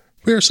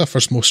 Where it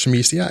suffers most for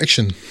me is the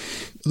action,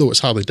 though it's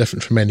hardly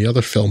different from many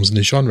other films in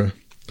the genre.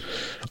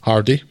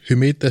 Hardy, who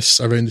made this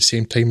around the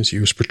same time as he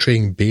was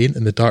portraying Bane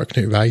in The Dark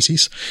Knight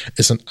Rises,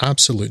 is an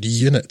absolute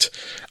unit,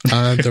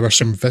 and there are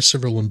some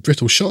visceral and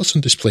brutal shots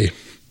on display,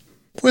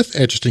 with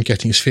Edgerton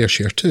getting his fair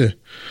share too.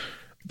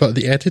 But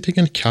the editing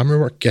and camera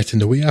work get in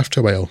the way after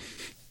a while.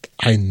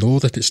 I know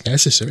that it's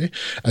necessary,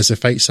 as the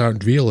fights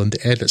aren't real and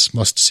the edits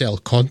must sell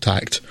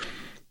contact,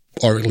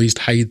 or at least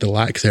hide the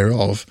lack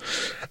thereof,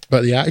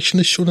 but the action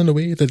is shown in a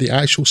way that the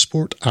actual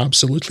sport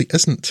absolutely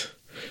isn't.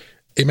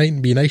 It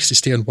might be nice to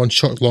stay on one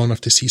shot long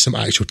enough to see some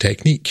actual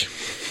technique.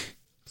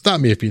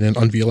 That may have been an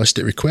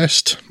unrealistic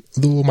request,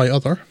 though my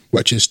other,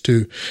 which is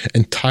to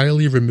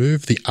entirely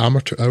remove the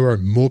amateur-hour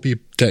Moby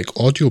Dick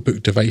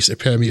audiobook device that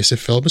permeates the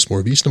film, is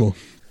more reasonable.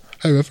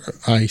 However,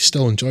 I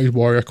still enjoyed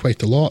Warrior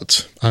quite a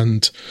lot,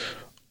 and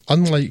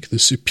unlike the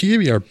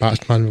superior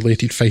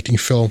Batman-related fighting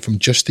film from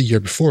just the year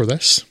before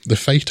this, The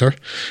Fighter,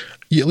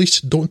 you at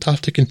least don't have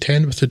to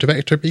contend with the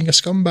director being a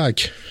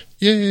scumbag.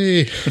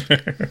 Yay!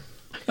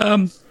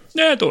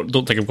 Yeah, I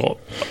don't think I've got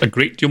a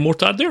great deal more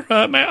to add there.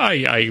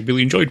 I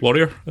really enjoyed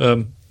Warrior.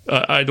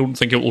 I don't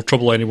think it will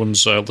trouble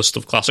anyone's list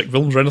of classic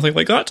films or anything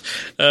like that,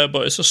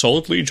 but it's a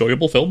solidly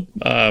enjoyable film.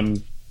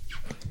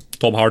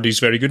 Tom Hardy's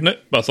very good in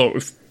it, but I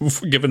thought,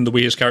 given the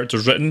way his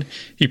character's written,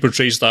 he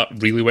portrays that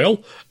really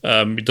well.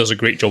 He does a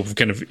great job of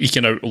kind of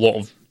eking out a lot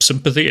of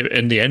sympathy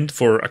in the end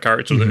for a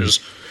character that is,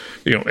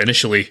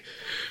 initially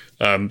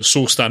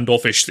so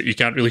standoffish that you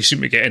can't really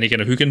seem to get any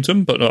kind of hook into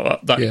him. But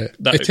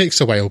it takes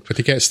a while, but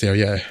he gets there.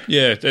 Yeah,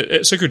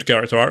 it's a good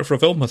character arc for a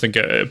film. I think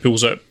it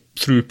pulls it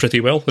through pretty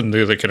well, and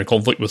the kind of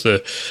conflict with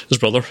his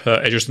brother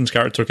Edgerton's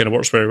character kind of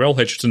works very well.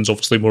 Edgerton's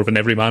obviously more of an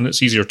everyman.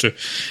 It's easier to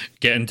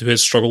get into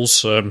his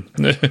struggles.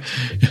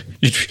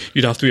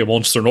 You'd have to be a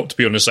monster not to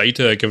be on his side,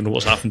 given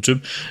what's happened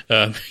to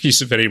him.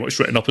 He's very much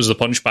written up as the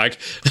punch bag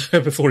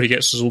before he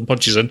gets his own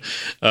punches in.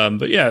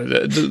 But yeah,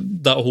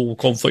 that whole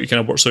conflict kind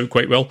of works out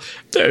quite well.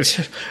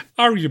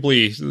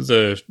 Arguably,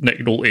 the Nick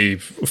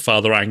Nolte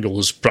father angle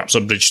is perhaps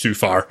a bridge too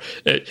far.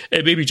 It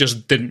maybe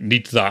just didn't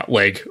need that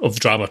leg of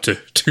drama to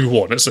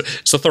go on.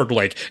 It's a third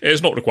leg. It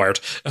is not required.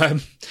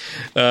 But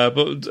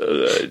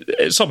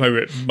somehow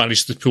it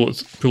managed to pull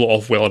it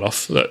off well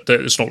enough that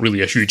it's not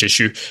really a huge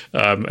issue,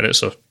 and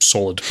it's a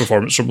solid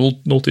performance from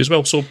Nolte as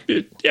well. So,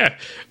 yeah,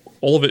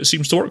 all of it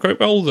seems to work quite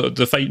well.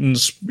 The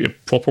fighting's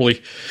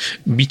properly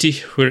meaty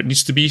where it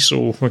needs to be,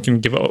 so I can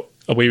give it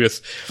away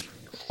with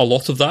a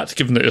lot of that,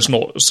 given that it's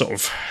not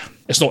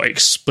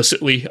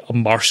explicitly a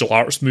martial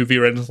arts movie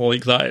or anything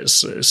like that.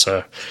 It's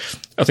I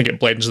think it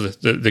blends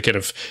the kind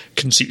of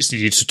conceits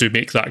needed to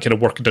make that kind of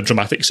work in a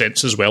dramatic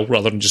sense as well,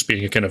 rather than just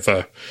being a kind of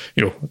a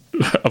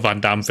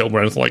Van Damme film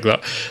or anything like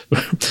that.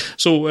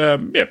 So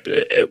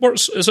it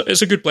works.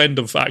 It's a good blend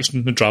of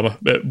action and drama.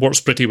 It works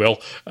pretty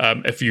well.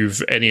 If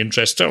you've any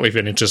interest, certainly if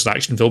you're interested in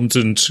action films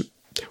and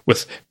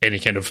with any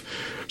kind of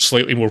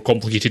slightly more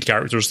complicated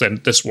characters, then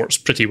this works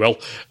pretty well.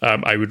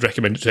 I would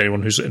recommend it to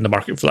anyone who's in the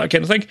market for that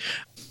kind of thing.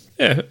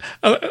 Yeah,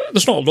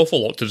 there's not an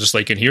awful lot to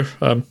dislike in here.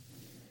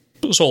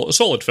 It's a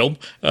solid film.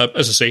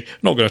 As I say,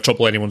 not going to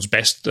trouble anyone's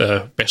best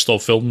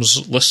of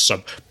films lists.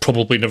 I'm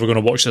probably never going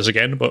to watch this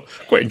again, but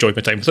quite enjoyed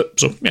my time with it.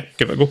 So yeah,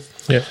 give it a go.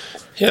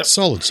 Yeah.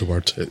 Solid's the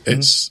word.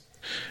 It's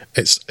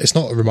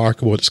not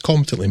remarkable. It's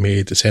competently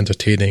made. It's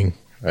entertaining.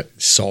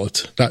 It's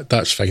solid.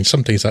 That's fine.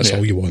 Sometimes that's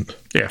all you want.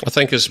 Yeah, I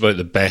think it's about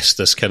the best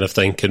this kind of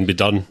thing can be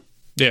done.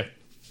 Yeah.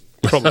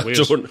 Probably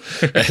is.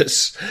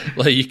 It's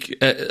like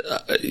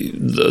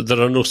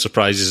there are no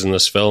surprises in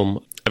this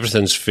film.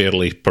 Everything's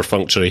fairly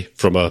perfunctory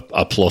from a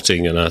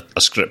plotting and a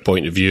script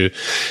point of view.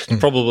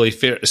 Probably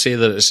fair to say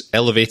that it's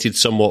elevated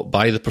somewhat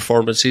by the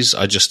performances.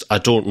 I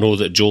don't know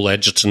that Joel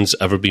Edgerton's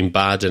ever been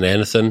bad in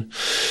anything.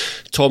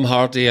 Tom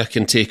Hardy, I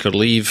can take or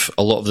leave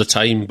a lot of the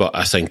time, but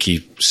I think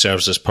he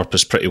serves his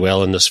purpose pretty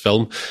well in this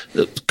film.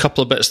 A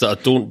couple of bits that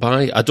I don't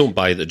buy. I don't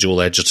buy that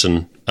Joel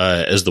Edgerton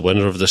is the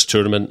winner of this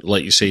tournament.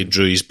 Like you say,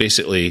 Drew, he's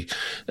basically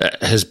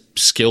his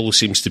skill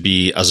seems to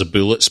be as a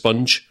bullet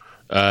sponge.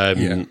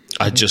 I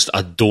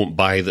don't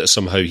buy that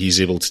somehow he's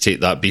able to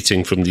take that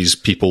beating from these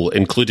people,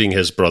 including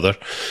his brother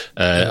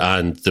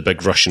and the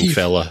big Russian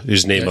fella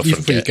whose name I forget.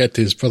 Even when you get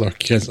to his brother,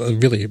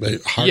 really,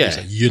 Hardy's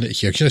a unit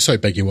here. You know how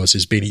big he was.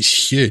 His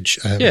baby's huge.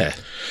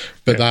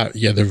 But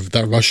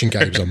that Russian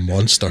guy was a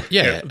monster.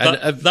 Yeah,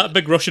 that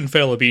big Russian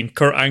fella being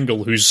Kurt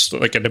Angle, who's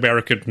like an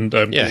American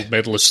gold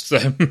medalist,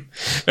 and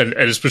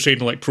is portrayed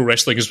in like pro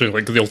wrestling as being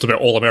like the ultimate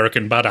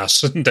all-American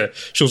badass, and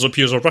shows up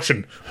here as a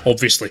Russian,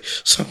 obviously.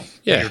 So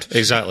weird.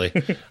 Exactly.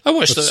 I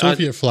watched the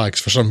Soviet flags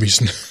for some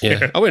reason.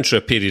 I went through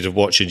a period of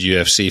watching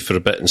UFC for a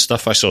bit and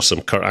stuff. I saw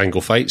some Kurt Angle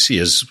fights. He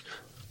is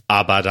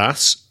a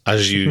badass,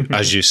 as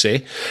you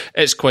say.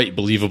 It's quite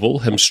believable,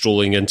 him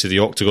strolling into the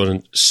octagon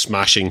and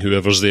smashing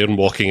whoever's there and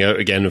walking out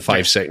again in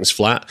 5 seconds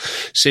flat.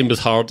 Same with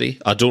Hardy.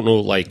 I don't know,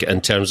 like, in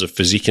terms of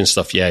physique and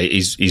stuff,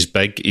 he's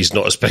big. He's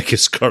not as big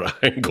as Kurt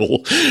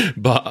Angle,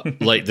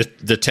 but like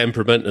the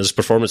temperament and his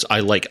performance,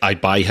 I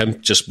buy him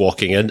just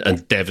walking in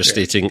and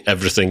devastating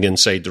everything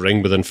inside the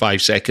ring within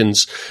 5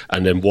 seconds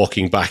and then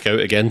walking back out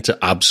again to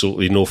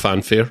absolutely no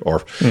fanfare,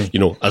 or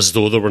as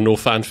though there were no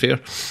fanfare.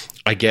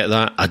 I get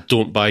that. I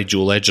don't buy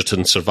Joel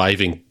Edgerton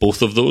surviving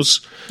both of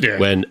those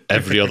when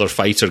every other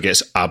fighter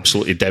gets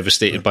absolutely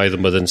devastated by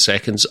them within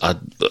seconds. I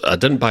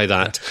didn't buy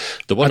that.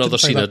 The one other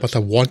scene, but I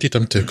wanted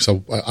him to, because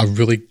I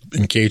really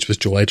engaged with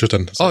Joel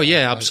Edgerton. So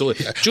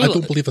absolutely. I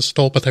don't believe this at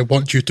all, but I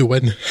want you to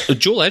win.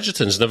 Joel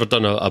Edgerton's never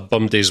done a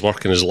bum day's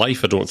work in his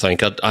life, I don't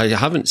think. I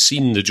haven't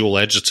seen the Joel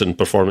Edgerton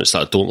performance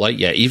that I don't like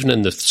yet. Even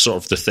in the sort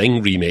of The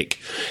Thing remake,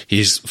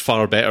 he's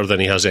far better than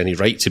he has any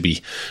right to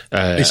be.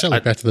 He's certainly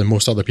better than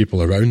most other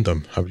people around him.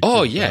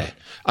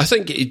 I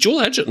think Joel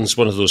Edgerton's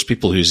one of those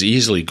people who's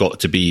easily got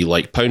to be,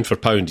 like, pound for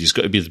pound, he's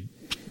got to be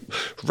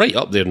right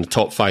up there in the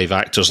top 5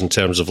 actors in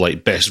terms of,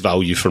 like, best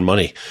value for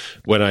money.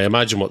 When I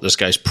imagine what this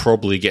guy's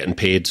probably getting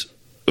paid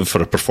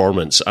for a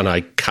performance, and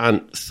I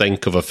can't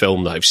think of a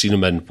film that I've seen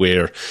him in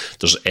where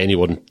there's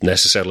anyone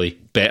necessarily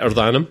better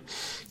than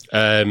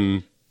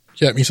him.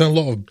 He's done a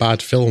lot of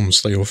bad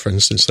films, like, for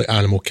instance, like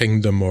Animal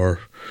Kingdom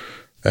or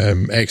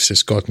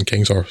Exodus, God and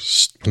Kings, or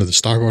one of the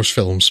Star Wars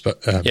films,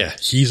 but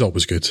he's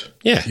always good.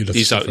 Yeah,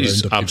 he's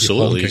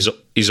absolutely.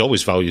 He's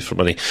always value for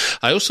money.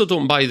 I also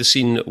don't buy the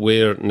scene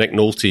where Nick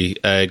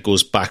Nolte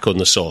goes back on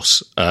the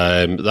sauce.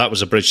 That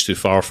was a bridge too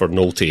far for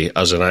Nolte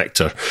as an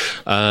actor.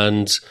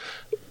 And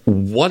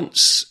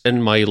once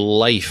in my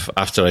life,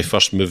 after I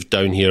first moved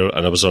down here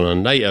and I was on a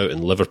night out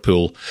in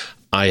Liverpool,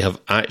 I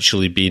have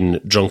actually been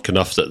drunk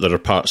enough that there are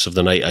parts of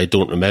the night I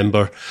don't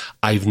remember.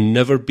 I've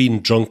never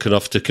been drunk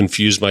enough to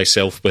confuse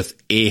myself with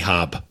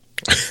Ahab.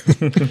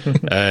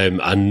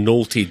 And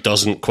Nolte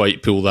doesn't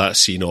quite pull that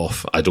scene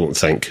off, I don't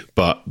think.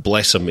 But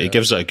bless him, he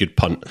gives it a good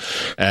punt.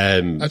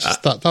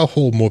 That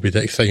whole Moby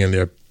Dick thing in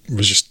there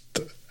was just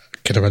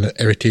kind of an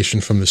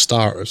irritation from the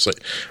start. It's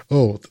like,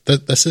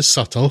 this is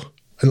subtle.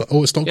 And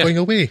it's not going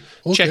away.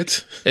 Good.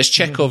 It's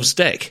Chekhov's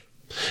dick.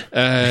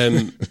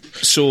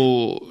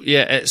 So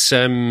yeah, it's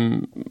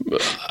I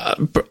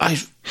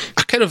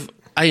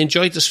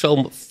enjoyed this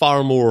film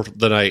far more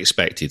than I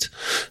expected.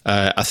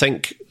 I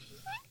think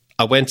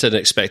I went in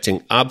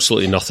expecting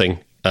absolutely nothing,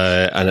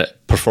 and it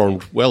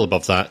performed well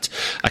above that.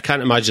 I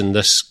can't imagine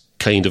this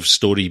kind of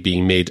story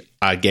being made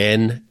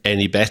again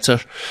any better,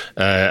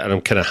 and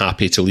I'm kind of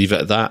happy to leave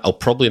it at that. I'll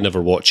probably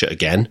never watch it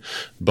again,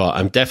 but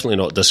I'm definitely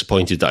not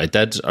disappointed that I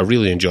did. I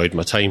really enjoyed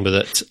my time with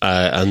it,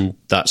 and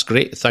that's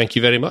great. Thank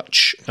you very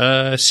much.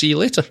 See you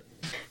later.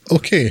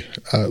 Okay,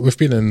 we've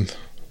been in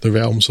the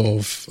realms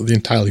of the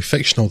entirely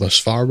fictional thus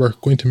far. We're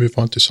going to move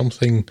on to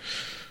something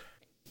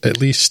at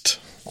least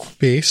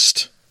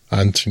based,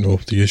 and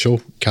the usual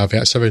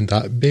caveats around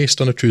that, based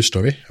on a true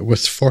story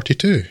with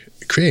 42.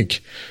 Craig,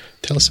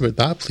 tell us about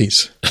that,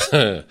 please.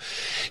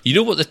 You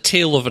know what the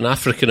tale of an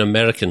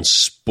African-American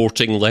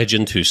sporting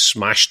legend who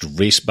smashed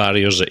race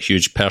barriers at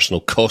huge personal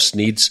cost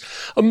needs?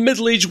 A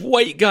middle-aged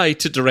white guy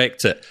to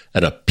direct it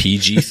and a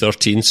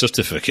PG-13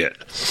 certificate.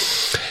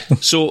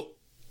 So,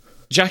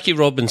 Jackie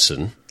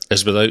Robinson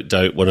is without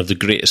doubt one of the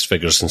greatest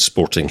figures in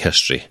sporting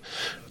history.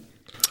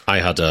 I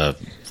had a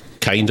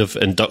kind of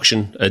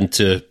induction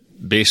into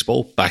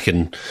baseball back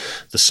in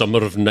the summer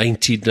of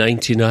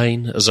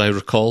 1999, as I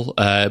recall,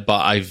 but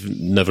I've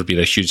never been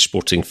a huge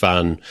sporting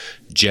fan,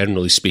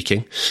 generally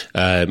speaking.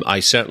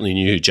 I certainly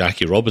knew who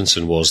Jackie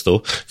Robinson was, though,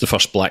 the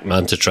first black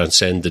man to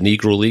transcend the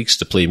Negro Leagues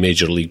to play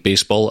Major League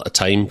Baseball at a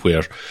time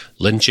where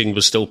lynching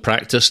was still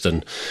practiced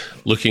and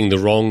looking the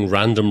wrong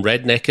random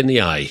redneck in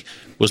the eye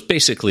was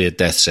basically a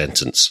death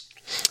sentence.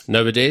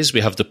 Nowadays, we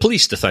have the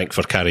police to thank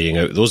for carrying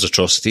out those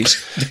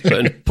atrocities. But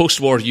in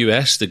post-war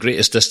US, the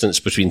greatest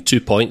distance between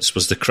 2 points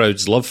was the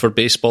crowd's love for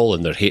baseball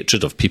and their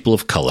hatred of people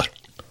of colour.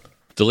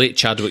 The late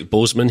Chadwick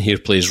Boseman here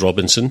plays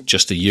Robinson,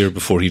 just a year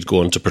before he'd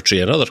go on to portray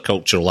another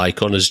cultural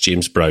icon as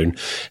James Brown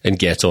in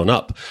Get On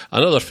Up,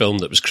 another film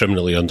that was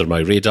criminally under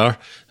my radar.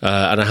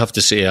 And I have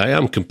to say, I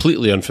am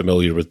completely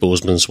unfamiliar with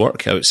Boseman's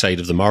work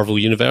outside of the Marvel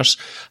universe,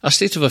 a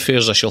state of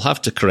affairs I shall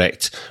have to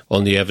correct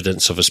on the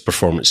evidence of his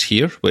performance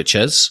here, which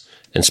is,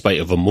 in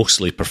spite of a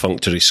mostly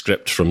perfunctory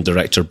script from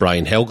director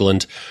Brian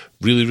Helgeland,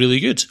 really, really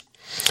good.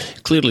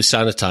 Clearly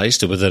sanitised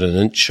to within an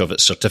inch of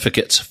its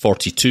certificate,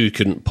 42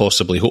 couldn't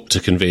possibly hope to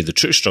convey the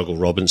true struggle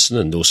Robinson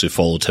and those who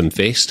followed him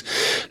faced.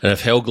 And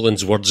if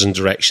Helgeland's words and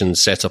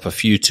directions set up a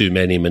few too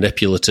many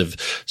manipulative,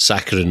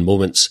 saccharine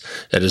moments,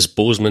 it is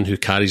Boseman who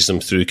carries them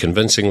through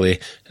convincingly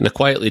in a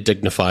quietly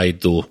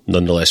dignified, though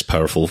nonetheless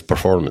powerful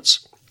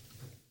performance.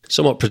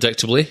 Somewhat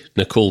predictably,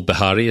 Nicole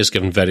Beharie is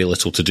given very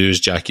little to do as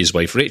Jackie's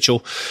wife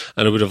Rachel,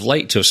 and I would have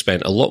liked to have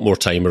spent a lot more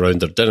time around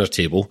their dinner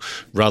table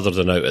rather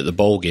than out at the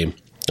ball game,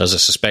 as I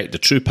suspect the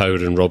true power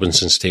in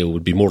Robinson's tale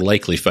would be more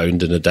likely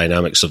found in the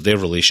dynamics of their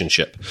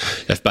relationship.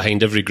 If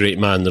behind every great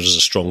man there is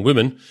a strong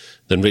woman,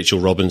 then Rachel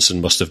Robinson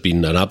must have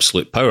been an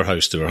absolute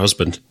powerhouse to her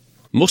husband.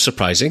 Most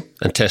surprising,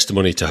 and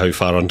testimony to how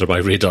far under my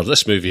radar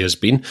this movie has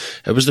been,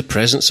 it was the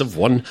presence of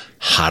one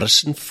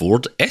Harrison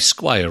Ford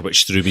Esquire,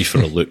 which threw me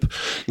for a loop.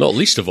 Not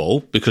least of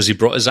all, because he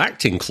brought his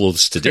acting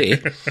clothes today.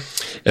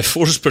 If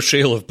Ford's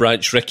portrayal of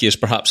Branch Rickey is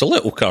perhaps a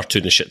little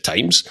cartoonish at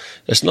times,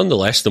 it's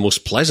nonetheless the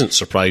most pleasant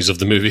surprise of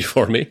the movie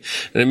for me,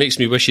 and it makes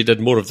me wish he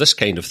did more of this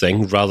kind of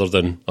thing, rather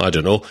than, I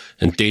don't know,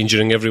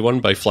 endangering everyone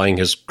by flying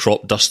his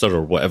crop duster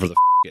or whatever the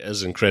it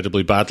is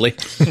incredibly badly.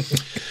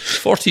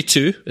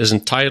 42 is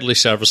entirely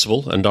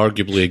serviceable and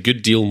arguably a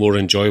good deal more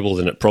enjoyable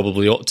than it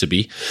probably ought to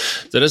be.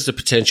 There is the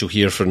potential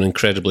here for an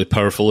incredibly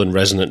powerful and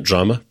resonant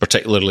drama,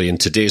 particularly in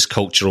today's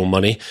cultural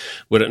money,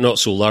 were it not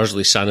so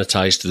largely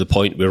sanitised to the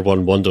point where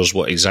one wonders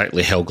what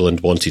exactly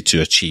Helgeland wanted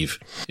to achieve.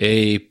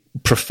 A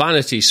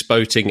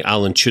profanity-spouting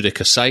Alan Tudyk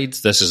aside,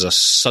 this is a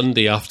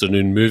Sunday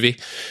afternoon movie,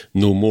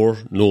 no more,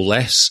 no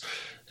less.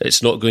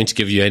 It's not going to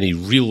give you any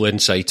real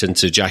insight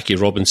into Jackie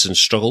Robinson's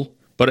struggle,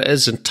 but it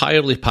is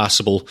entirely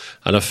passable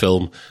and a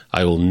film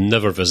I will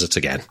never visit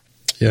again.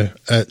 Yeah,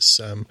 it's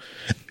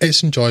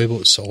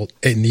enjoyable.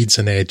 It needs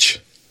an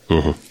edge.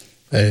 Mm-hmm.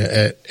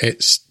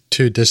 It's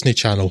too Disney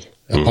Channel.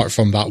 Apart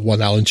from that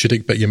one Alan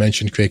Tudyk bit you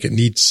mentioned, Craig, it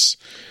needs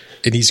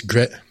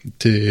grit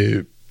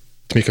to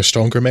make a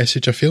stronger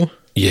message, I feel.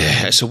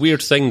 Yeah, it's a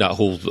weird thing, that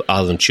whole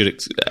Alan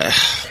Tudyk.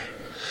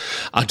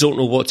 I don't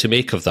know what to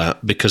make of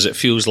that, because it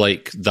feels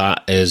like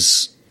that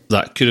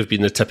could have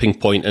been the tipping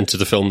point into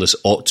the film this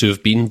ought to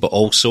have been, but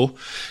also,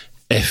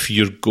 if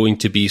you're going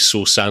to be so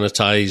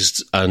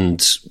sanitized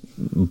and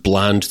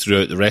bland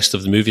throughout the rest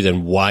of the movie,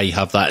 then why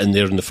have that in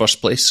there in the first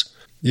place?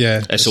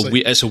 Yeah,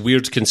 it's a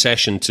weird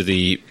concession to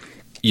the,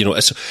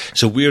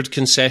 it's a weird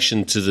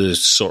concession to the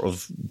sort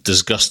of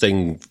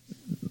disgusting,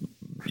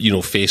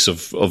 face of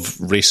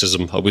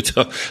racism. I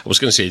was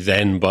going to say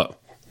then, but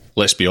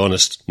let's be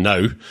honest,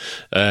 now,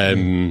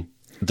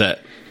 that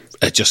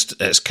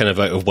it's kind of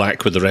out of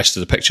whack with the rest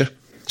of the picture.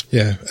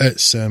 Yeah,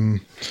 it's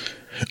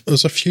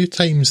there's a few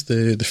times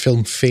the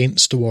film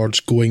feints towards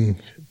going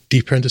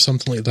deeper into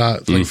something like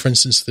that. Like, for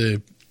instance,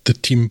 the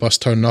team bus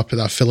turning up at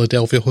that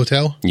Philadelphia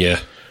hotel. Yeah.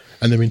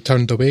 And then being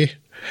turned away.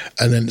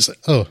 And then it's like,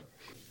 oh,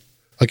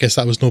 I guess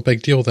that was no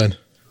big deal then.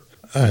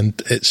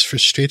 And it's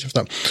frustrating for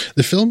that.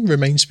 The film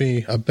reminds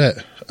me a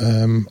bit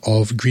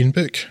of Green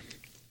Book.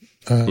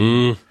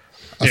 A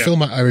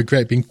film I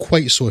regret being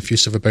quite so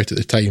effusive about at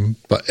the time,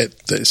 but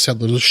it said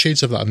there's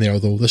shades of that in there,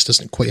 although this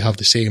doesn't quite have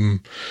the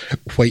same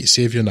white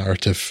saviour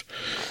narrative.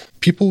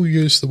 People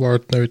use the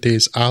word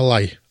nowadays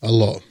ally a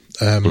lot,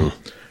 and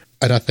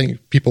I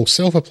think people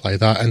self-apply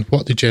that, and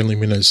what they generally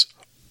mean is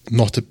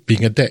not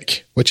being a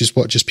dick, which is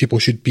what just people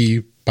should be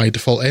by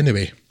default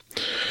anyway.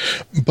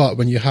 But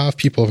when you have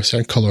people of a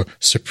certain colour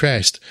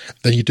suppressed,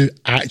 then you do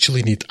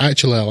actually need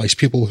actual allies,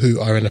 people who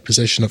are in a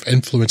position of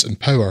influence and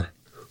power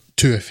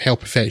to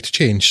help effect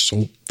change.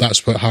 So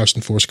that's what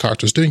Harrison Ford's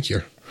character is doing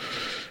here.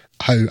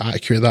 How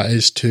accurate that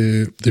is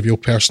to the real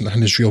person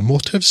and his real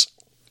motives,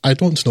 I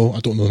don't know. I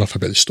don't know enough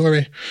about the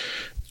story.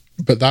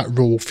 But that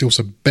role feels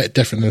a bit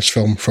different in this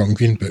film from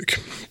Green Book.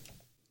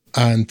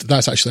 And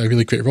that's actually a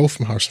really great role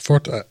from Harrison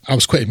Ford. I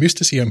was quite amused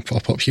to see him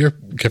pop up here,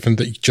 given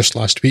that just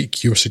last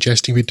week you were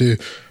suggesting we do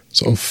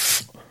sort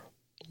of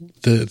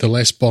the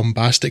less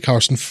bombastic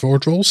Harrison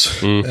Ford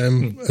roles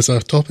as a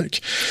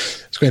topic.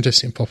 It's quite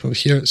interesting him popping up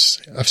here.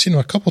 I've seen him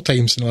a couple of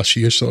times in the last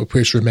few years, sort of,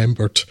 where he's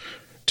remembered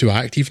to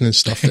act, even in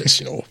stuff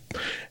that's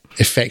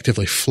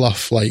effectively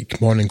fluff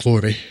like Morning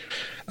Glory.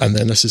 And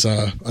then this is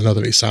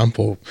another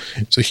example.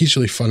 So he's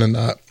really fun in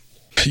that.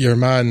 Your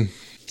man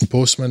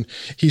Postman,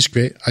 he's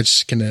great. I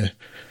just and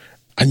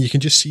you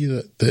can just see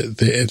that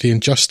the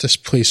injustice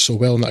plays so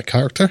well in that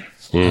character.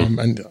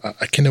 And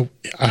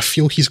I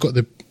feel he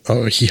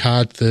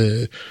had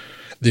the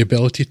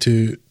ability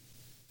to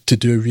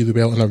do really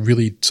well in a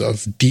really sort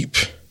of deep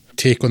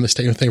take on this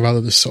type of thing, rather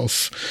than this sort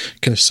of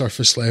kind of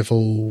surface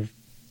level,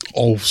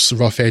 all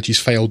rough edges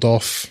filed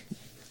off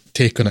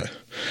take on it.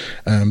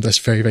 This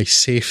very, very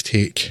safe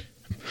take.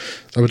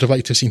 I would have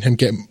liked to have seen him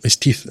get his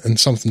teeth in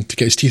something to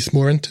get his teeth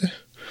more into.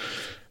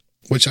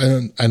 Which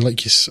and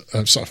like you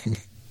sort of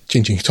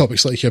changing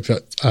topics like here,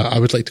 but I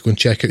would like to go and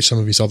check out some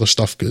of his other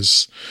stuff,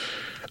 because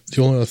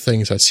the only other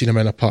things I'd seen him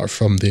in apart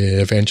from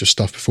the Avengers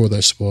stuff before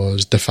this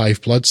was The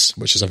Five Bloods,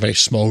 which is a very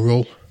small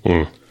role.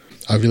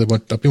 I've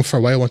been for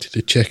a while wanted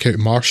to check out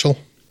Marshall,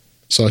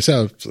 so I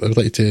said I would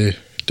like to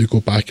go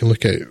back and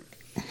look at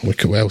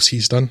what else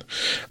he's done.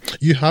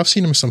 You have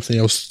seen him in something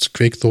else,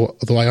 Craig, though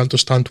I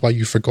understand why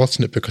you've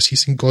forgotten it, because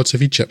he's in Gods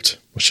of Egypt,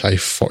 which I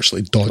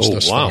fortunately dodged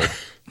this far.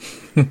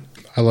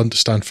 I'll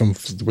understand from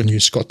when you,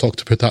 Scott,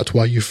 talked about that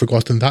why you've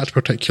forgotten that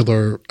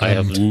particular I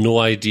have no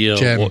idea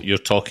gem. What you're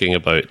talking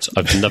about.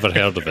 I've never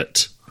heard of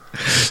it.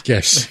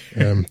 Yes,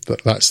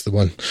 that's the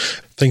one.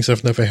 Things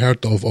I've never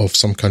heard of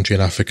some country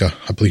in Africa,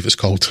 I believe it's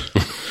called.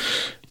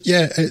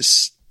 Yeah,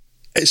 it's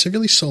a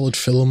really solid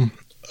film.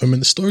 I mean,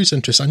 the story's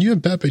interesting. I knew a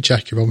bit about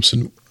Jackie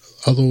Robinson,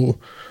 although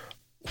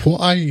what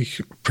I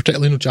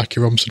particularly know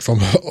Jackie Robinson from,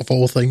 of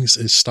all things,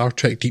 is Star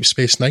Trek Deep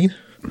Space Nine.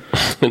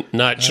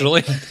 Naturally.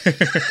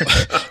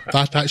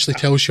 That actually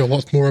tells you a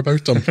lot more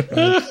about them.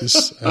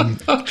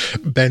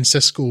 Ben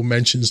Sisko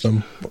mentions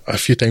them a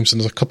few times,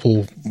 and there's a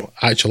couple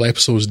actual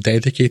episodes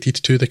dedicated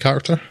to the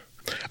character.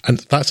 And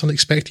that's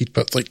unexpected,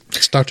 but like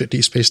Star Trek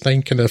Deep Space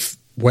Nine kind of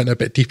went a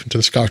bit deep into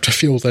this character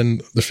field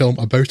than the film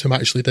about him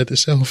actually did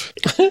itself.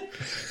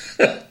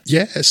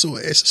 Yeah, so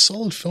it's a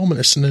solid film, and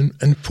it's an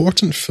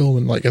important film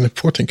and like an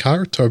important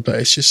character, but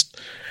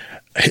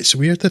it's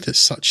weird that it's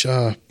such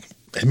a,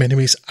 in many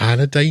ways,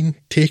 anodyne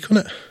take on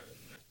it.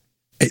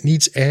 It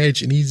needs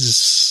edge, it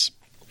needs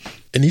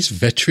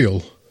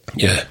vitriol.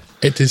 Yeah.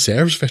 It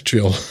deserves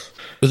vitriol.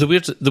 But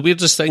the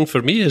weirdest thing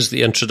for me is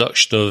the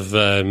introduction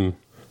of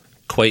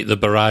quite the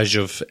barrage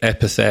of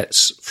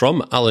epithets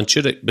from Alan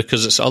Tudyk,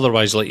 because it's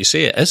otherwise, like you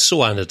say, it is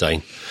so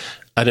anodyne,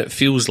 and it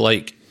feels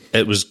like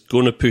it was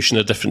going to push in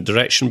a different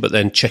direction, but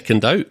then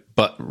chickened out.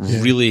 But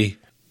really,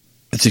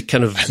 it's a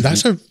kind of,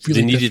 that's a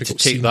really they needed to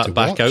take that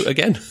back out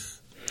again.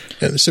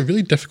 Yeah, it's a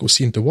really difficult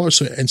scene to watch.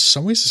 So in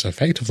some ways, it's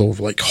effective, though,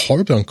 like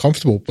horribly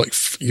uncomfortable. Like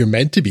you're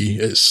meant to be.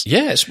 It's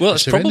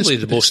probably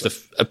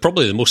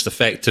the most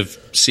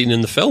effective scene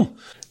in the film.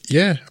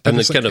 Yeah, and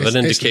it's kind of an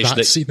indication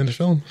that scene in the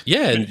film.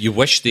 Yeah, and you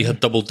wish they had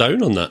doubled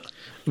down on that.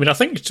 I mean, I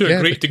think to a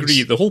great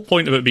degree, the whole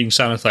point of it being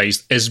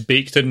sanitised is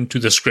baked into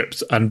the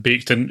script and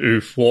baked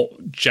into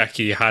what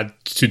Jackie had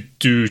to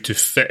do to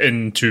fit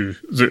into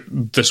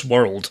this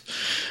world.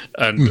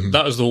 And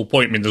that is the whole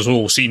point. I mean, there's a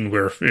whole scene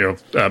where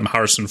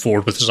Harrison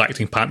Ford with his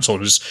acting pants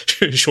on is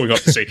showing up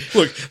to say,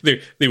 look,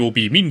 they will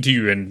be mean to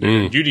you, and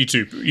you need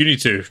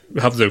to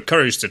have the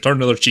courage to turn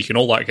the other cheek and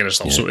all that kind of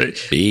stuff. Yeah.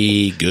 So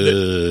be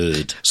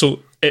good. So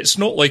it's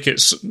not like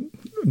it's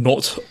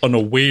not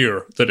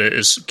unaware that it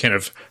is kind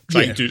of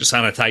trying to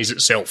sanitise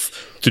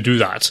itself to do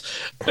that.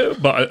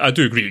 But I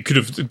do agree, it could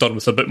have done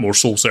with a bit more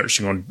soul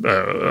searching on,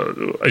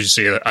 as you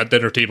say, a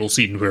dinner table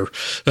scene where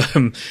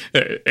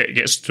it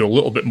gets to a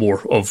little bit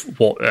more of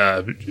what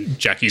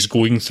Jackie's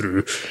going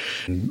through,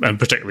 and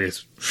particularly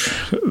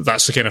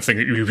that's the kind of thing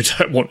that you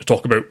would want to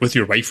talk about with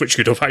your wife, which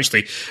could have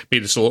actually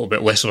made this a little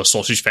bit less of a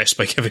sausage fest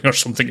by giving her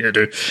something to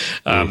do.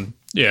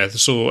 Yeah,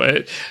 so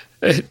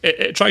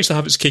it tries to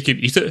have its cake and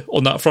eat it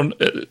on that front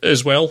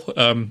as well.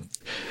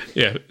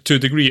 To a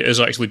degree, it is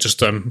actually just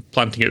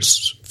planting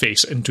its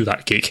face into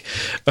that cake.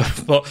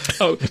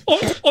 But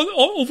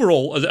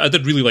overall, I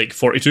did really like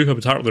 42. I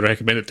would heartily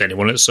recommend it to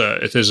anyone.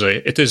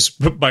 It is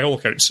by all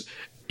accounts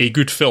a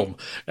good film.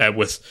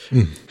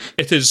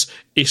 It is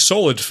a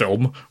solid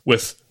film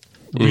with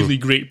really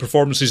great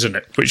performances in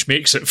it, which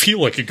makes it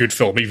feel like a good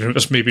film, even if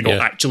it's maybe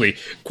not actually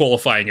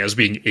qualifying as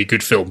being a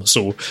good film.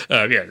 So,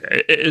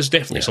 it is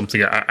definitely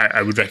something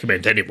I would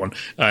recommend to anyone.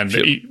 And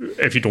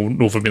if you don't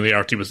know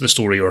familiarity with the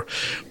story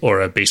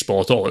or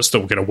baseball at all, it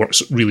still kind of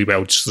works really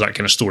well, just that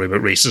kind of story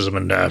about racism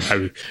and how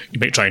you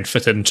might try and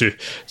fit into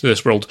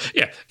this world.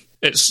 Yeah,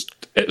 it's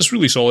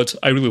really solid.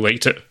 I really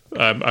liked it.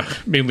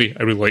 Mainly,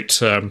 I really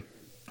liked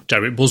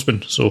Chadwick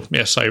Boseman. So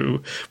yes,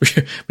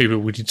 maybe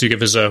we need to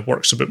give his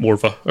works a bit more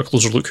of a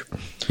closer look,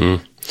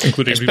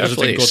 including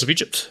revisiting Gods of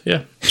Egypt.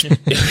 Yeah.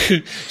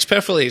 It's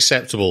perfectly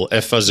acceptable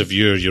if, as a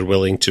viewer, you're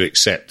willing to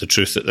accept the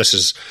truth that this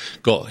has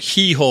got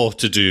hee-haw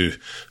to do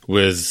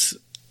with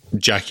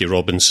Jackie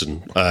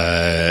Robinson,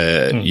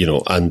 and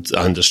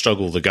the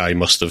struggle the guy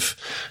must have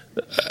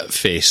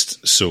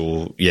faced.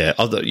 So yeah,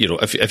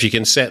 if you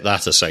can set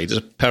that aside, it's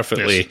a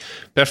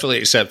perfectly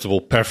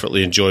acceptable,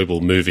 perfectly enjoyable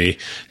movie.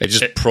 It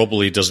just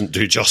probably doesn't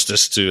do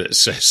justice to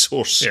its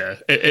source. Yeah,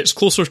 it's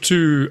closer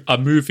to a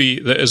movie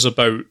that is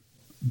about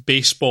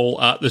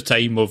baseball at the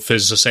time of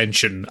his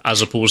ascension,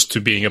 as opposed to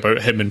being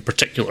about him in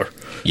particular.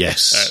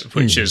 Yes,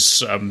 which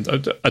is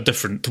a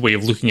different way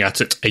of looking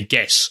at it, I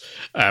guess.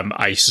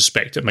 I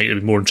suspect it might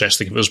be more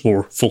interesting if it was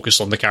more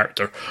focused on the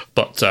character,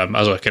 but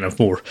as a kind of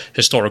more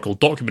historical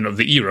document of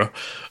the era,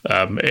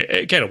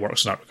 it kind of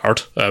works in that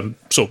regard.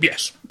 So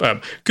yes,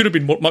 could have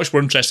been much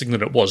more interesting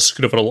than it was.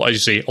 Could have had, as you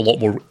say, a lot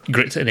more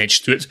grit and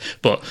edge to it,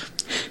 but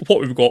what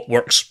we've got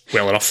works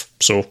well enough.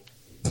 So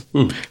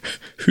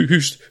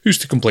who's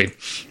to complain?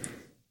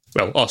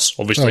 Well, us,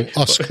 obviously.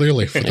 Well, us,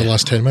 clearly, for the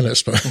last 10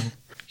 minutes. But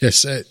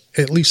yes,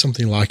 at least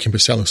something lacking,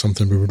 but certainly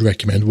something we would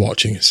recommend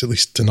watching. It's at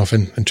least enough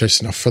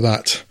interesting enough for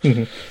that.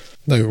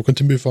 Now, we're going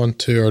to move on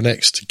to our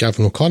next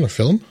Gavin O'Connor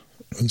film,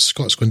 and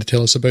Scott's going to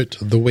tell us about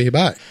The Way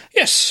Back.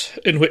 Yes,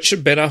 in which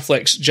Ben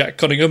Affleck's Jack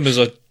Cunningham is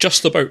a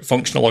just-about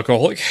functional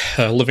alcoholic,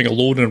 living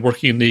alone and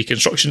working in the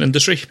construction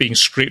industry, being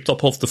scraped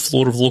up off the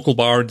floor of a local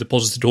bar and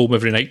deposited home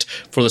every night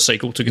for the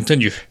cycle to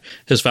continue.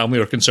 His family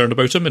are concerned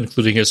about him,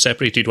 including his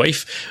separated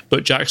wife,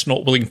 but Jack's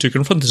not willing to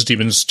confront his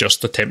demons,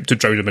 just attempt to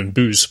drown him in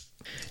booze.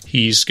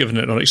 He's given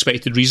an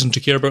unexpected reason to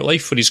care about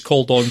life when he's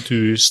called on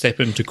to step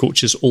in to coach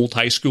his old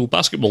high school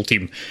basketball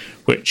team,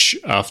 which,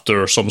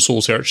 after some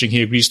soul-searching,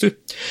 he agrees to.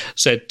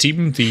 Said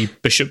team, the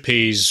Bishop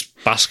Hayes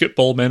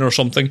basketball men or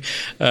something,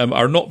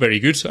 are not very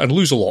good and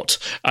lose a lot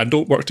and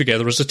don't work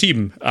together as a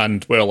team.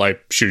 And, well, I'm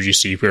sure you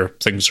see where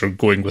things are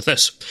going with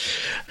this.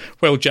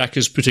 While Jack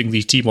is putting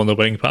the team on the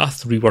winning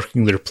path,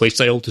 reworking their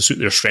playstyle to suit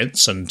their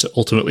strengths and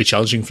ultimately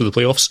challenging for the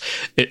playoffs,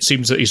 it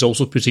seems that he's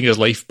also putting his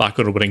life back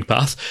on a winning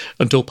path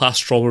until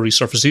past trauma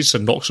resurfaces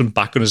and knocks him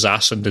back on his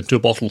ass and into a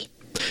bottle.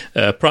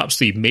 Perhaps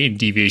the main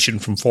deviation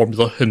from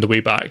formula in The Way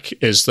Back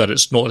is that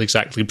it's not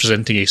exactly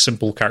presenting a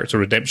simple character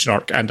redemption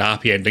arc and a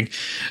happy ending,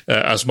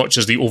 as much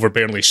as the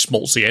overbearingly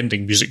schmaltzy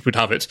ending music would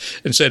have it.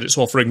 Instead, it's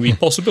offering the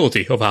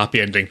possibility of a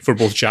happy ending for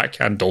both Jack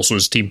and also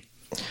his team.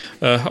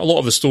 A lot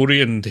of the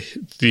story and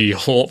a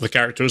lot of the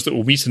characters that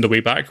we'll meet in The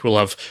Way Back will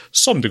have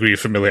some degree of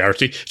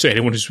familiarity to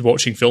anyone who's been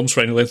watching films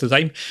for any length of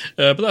time,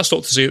 but that's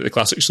not to say that the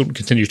classics don't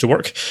continue to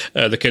work.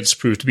 The kids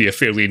prove to be a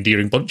fairly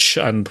endearing bunch,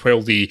 and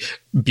while the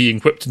being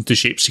whipped into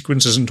shape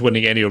sequence isn't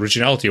winning any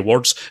originality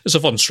awards, it's a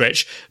fun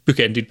stretch,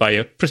 bookended by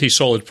a pretty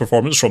solid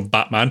performance from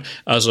Batman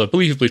as a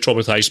believably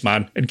traumatised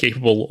man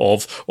incapable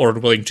of or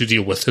unwilling to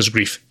deal with his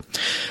grief.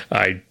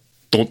 I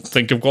don't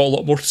think I've got a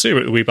lot more to say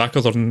about The Way Back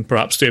other than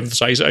perhaps to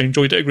emphasise that I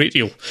enjoyed it a great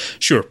deal.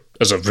 Sure,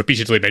 as I've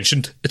repeatedly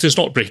mentioned, it is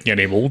not breaking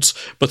any moulds,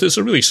 but it's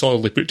a really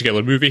solidly put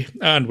together movie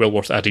and well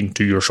worth adding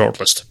to your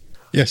shortlist.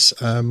 Yes,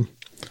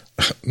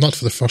 not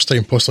for the first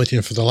time, possibly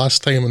even for the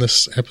last time in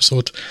this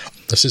episode,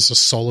 this is a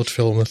solid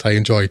film that I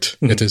enjoyed.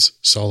 It is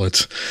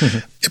solid.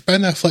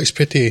 Ben Affleck's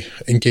pretty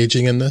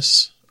engaging in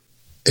this.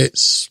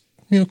 It's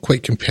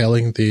quite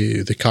compelling.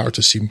 The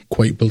characters seem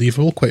quite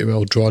believable, quite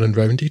well drawn and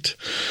rounded.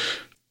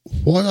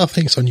 What I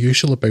think is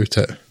unusual about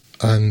it,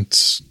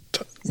 and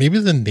maybe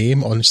the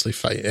name honestly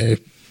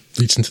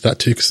leads into that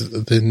too, because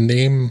the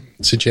name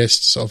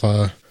suggests sort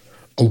of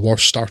a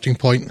worse starting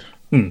point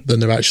than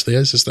there actually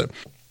is that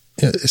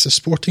it's a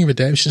sporting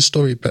redemption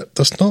story, but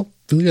there's not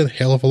really a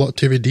hell of a lot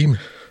to redeem.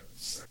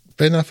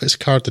 Ben Affleck's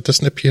character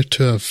doesn't appear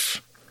to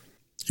have,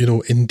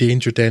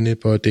 endangered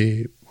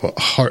anybody, or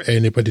hurt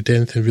anybody, did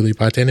anything really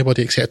bad to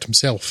anybody except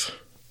himself.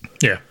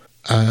 Yeah.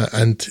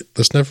 And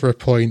there's never a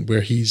point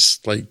where he's,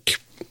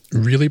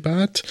 really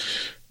bad.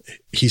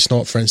 He's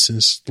not, for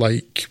instance,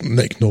 like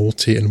Nick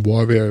Nolte in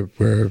Warrior,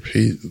 where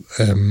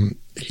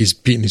he's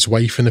beaten his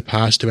wife in the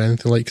past or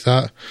anything like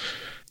that.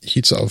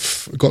 He'd sort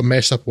of got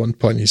messed up at one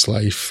point in his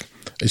life.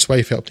 His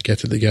wife helped to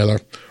get it together.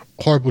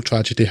 Horrible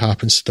tragedy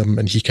happens to them,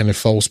 and he kind of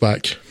falls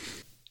back.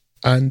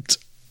 And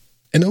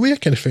in a way, I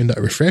kind of found that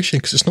refreshing,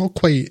 because it's not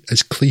quite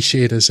as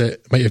cliched as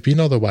it might have been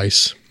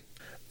otherwise.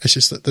 It's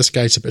just that this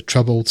guy's a bit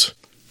troubled.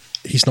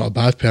 He's not a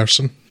bad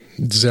person.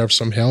 He deserves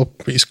some help,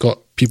 but he's got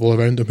people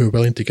around him who are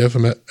willing to give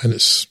him it, and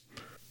it's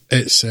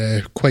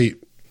quite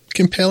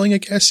compelling, I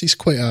guess. He's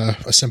quite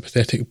a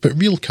sympathetic but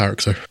real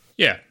character.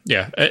 Yeah.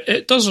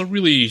 It does a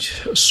really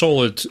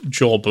solid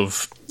job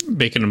of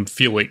making him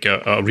feel like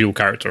a real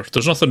character.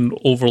 There's nothing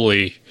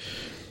overly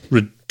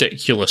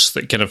ridiculous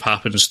that kind of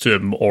happens to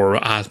him or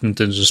happened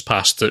in his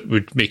past that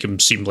would make him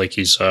seem like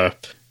he's a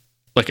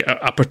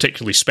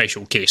particularly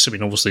special case. I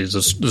mean, obviously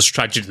there's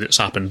tragedy that's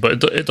happened,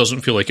 but it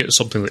doesn't feel like it's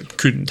something that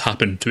couldn't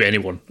happen to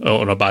anyone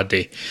on a bad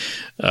day.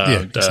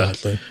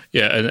 Exactly.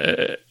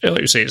 And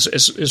like you say,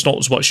 it's not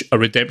as much a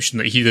redemption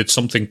that he did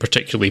something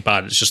particularly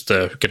bad. It's just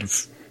the kind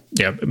of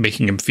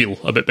making him feel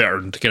a bit better,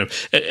 and kind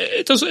of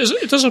it does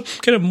a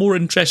kind of more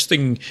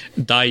interesting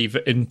dive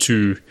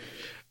into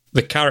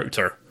the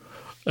character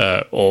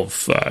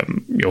of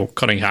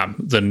Cunningham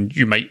than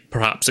you might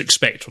perhaps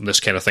expect from this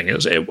kind of thing.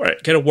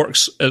 It kind of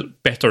works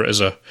better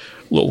as a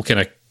little kind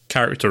of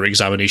character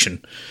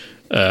examination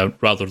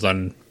rather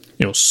than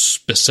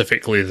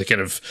specifically the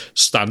kind of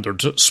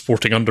standard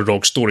sporting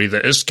underdog story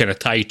that is kind of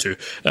tied to.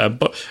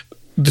 But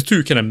the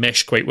two kind of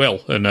mesh quite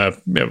well, and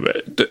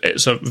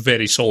it's a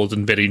very solid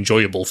and very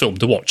enjoyable film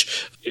to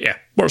watch. Yeah,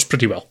 works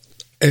pretty well.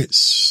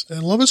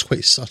 Love is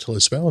quite subtle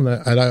as well, and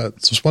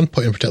there's one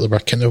point in particular where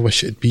I kind of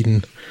wish it had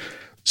been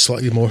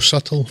slightly more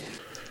subtle,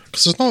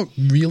 because there's not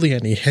really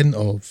any hint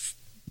of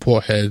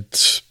what had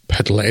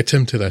led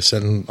him to this,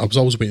 and I was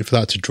always waiting for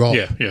that to drop.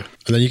 Yeah. And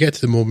then you get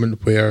to the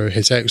moment where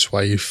his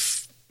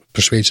ex-wife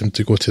persuades him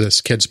to go to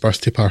this kid's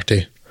birthday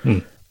party,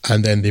 and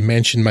then they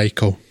mention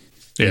Michael.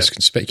 He's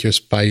conspicuous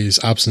by his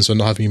absence or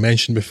not having been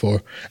mentioned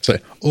before. It's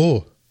like,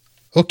 oh,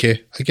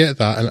 okay, I get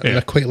that, and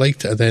I quite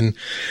liked it. And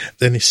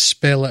then they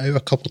spell it out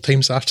a couple of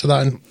times after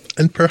that,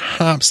 and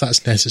perhaps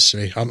that's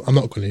necessary. I'm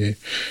not going to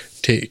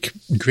take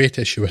great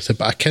issue with it,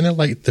 but I kind of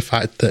liked the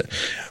fact that,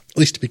 at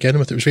least to begin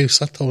with, it was very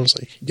subtle. I was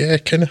like,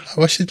 I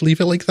wish they'd leave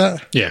it like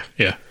that. Yeah.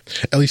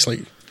 At least,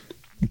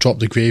 drop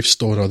the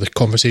gravestone or the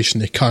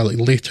conversation in the car,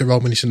 later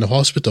on when he's in the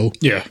hospital.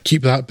 Yeah.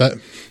 Keep that bit.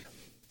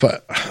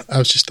 But I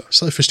was just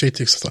slightly frustrated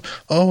because I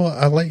thought,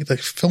 I like the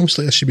films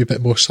like this should be a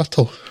bit more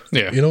subtle.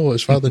 Yeah.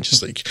 It's rather than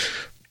just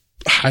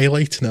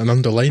highlighting it and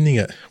underlining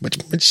it, which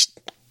is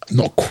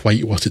not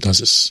quite what it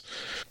does.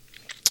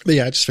 But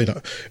I just find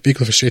that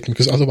vaguely frustrating,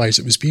 because otherwise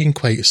it was being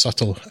quite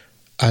subtle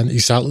and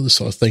exactly the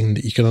sort of thing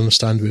that you can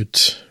understand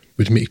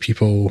would make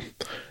people,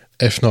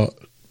 if not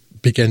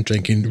begin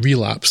drinking,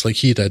 relapse like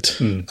he did.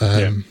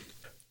 And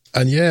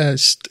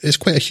it's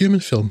quite a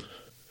human film.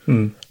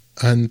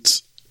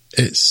 And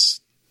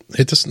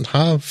it doesn't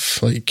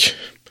have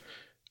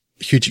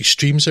huge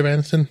extremes or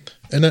anything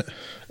in it.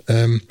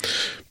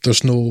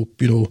 There's no,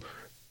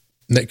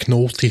 Nick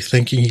Nolte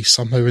thinking he's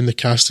somehow in the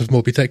cast of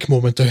Moby Dick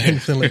moment or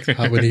anything like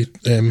that when he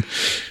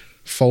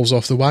falls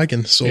off the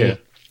wagon. So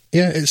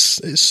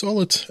it's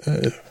solid.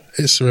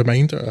 It's a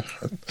reminder.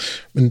 I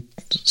mean,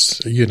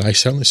 you and I,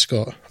 certainly,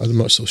 Scott, I'm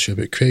not so sure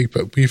about Craig,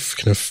 but we've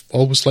kind of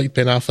always liked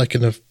Ben Affleck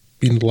and have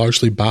been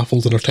largely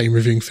baffled in our time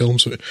reviewing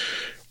films with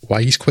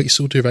why he's quite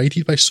so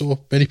derided by so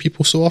many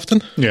people so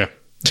often. Yeah.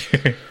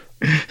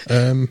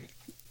 Ben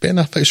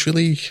Affleck's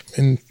really,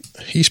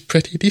 he's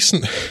pretty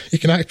decent. He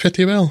can act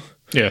pretty well.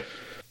 Yeah.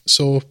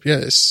 So,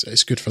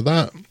 it's good for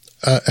that.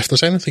 If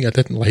there's anything I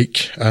didn't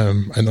like,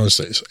 I know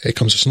it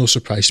comes as no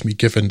surprise to me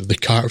given the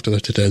character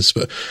that it is,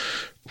 but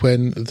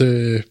when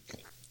the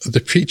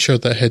preacher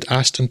that had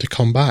asked him to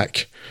come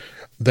back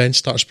then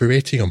starts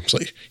berating him, it's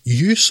like,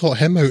 you sought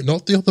him out,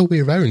 not the other way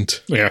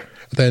around. Yeah.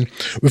 Then,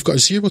 we've got a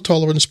zero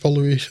tolerance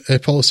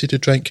policy to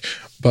drink,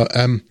 but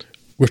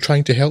we're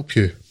trying to help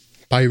you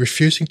by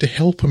refusing to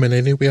help him in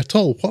any way at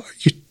all. What are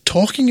you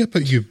talking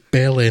about, you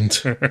bell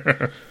end?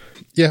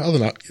 Other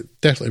than that,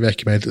 definitely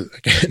recommend it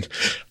again.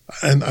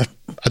 And I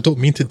don't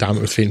mean to damn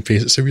it with faint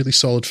praise. It's a really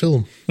solid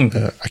film.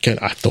 I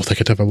don't think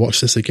I'd ever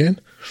watch this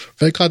again.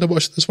 Very glad I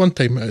watched it this one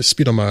time. It's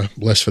been on my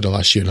list for the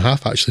last year and a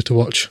half, actually, to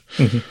watch.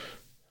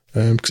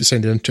 because it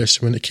sounded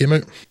interesting when it came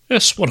out.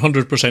 Yes,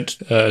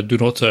 100%. Do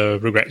not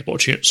regret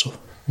watching it, so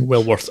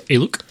well worth a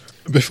look.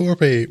 Before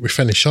we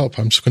finish up,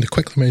 I'm just going to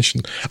quickly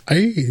mention,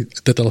 I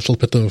did a little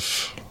bit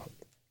of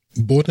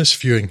bonus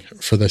viewing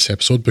for this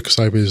episode because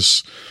I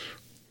was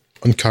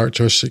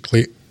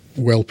uncharacteristically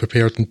well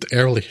prepared and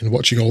early in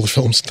watching all the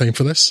films in time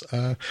for this.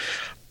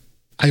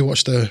 I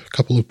watched a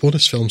couple of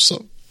bonus films,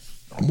 so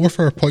more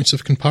for our points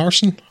of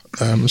comparison.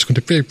 I'm just going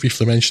to very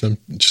briefly mention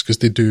them just because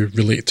they do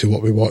relate to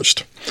what we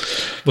watched.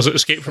 Was it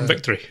Escape from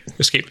Victory?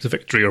 Escape to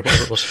Victory, or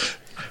whatever it was?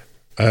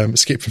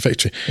 Escape from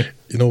Victory.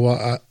 You know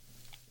what?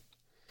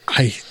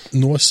 I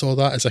know I saw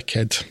that as a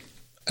kid,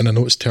 and I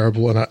know it's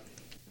terrible, and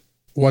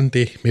one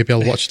day maybe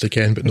I'll watch it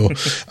again, but no.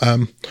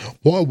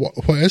 What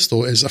it is,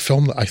 though, is a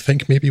film that I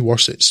think may be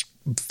worse.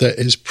 That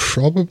is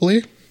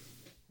probably,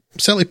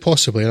 certainly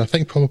possibly, and I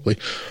think probably,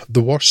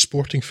 the worst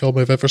sporting film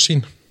I've ever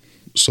seen.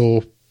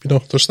 So,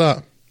 there's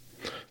that.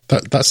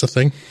 That's the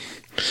thing.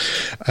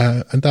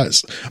 And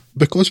that's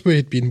because we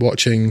had been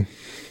watching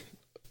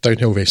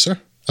Downhill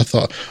Racer. I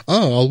thought,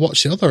 I'll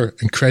watch the other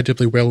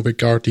incredibly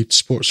well-regarded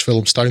sports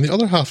film starring the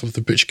other half of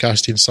the Butch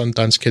Cassidy and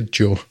Sundance Kid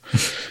duo,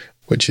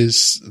 which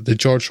is the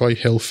George Roy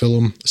Hill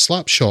film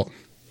Slapshot,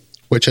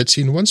 which I'd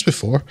seen once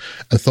before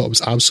and thought it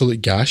was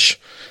absolute gash.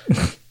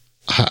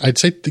 I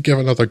decided to give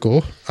it another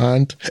go,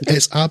 and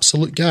it's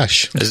absolute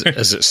gash.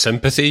 Is it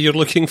sympathy you're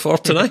looking for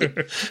tonight?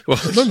 Well,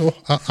 no.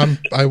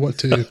 I want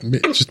to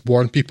just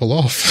warn people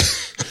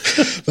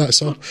off.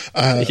 That's all.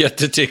 You had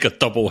to take a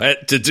double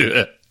hit to do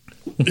it.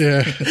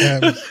 Yeah.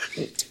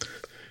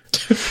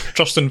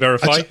 Trust and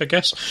verify, I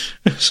guess.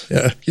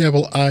 Yeah.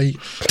 Well, I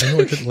know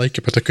I didn't like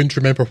it, but I couldn't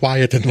remember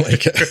why I didn't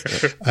like it.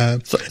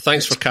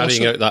 Thanks for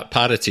carrying out that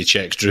parity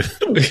check, Drew.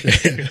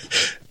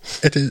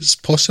 It is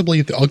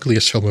possibly the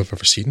ugliest film I've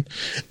ever seen.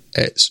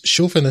 It's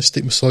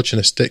chauvinistic,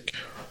 misogynistic,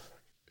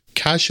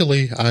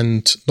 casually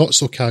and not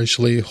so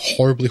casually,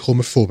 horribly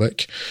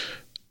homophobic.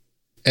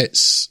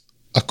 It's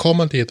a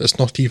comedy that's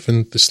not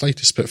even the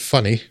slightest bit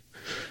funny.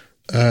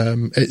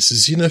 It's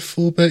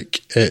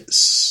xenophobic,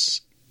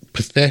 it's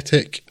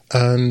pathetic,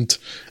 and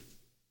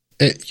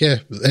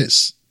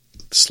it's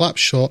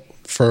Slapshot,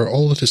 for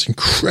all that is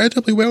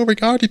incredibly well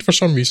regarded for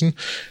some reason,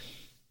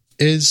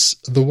 is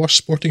the worst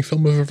sporting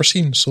film I've ever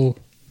seen. So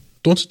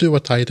don't do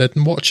what I did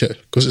and watch it,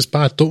 because it's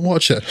bad. Don't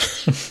watch it.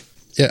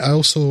 I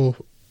also,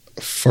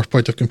 for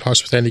point of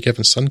comparison with Any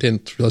Given Sunday,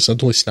 and realised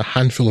I'd only seen a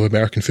handful of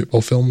American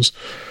football films,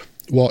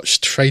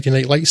 watched Friday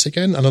Night Lights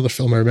again, another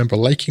film I remember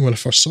liking when I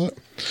first saw it.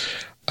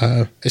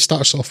 It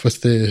starts off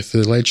with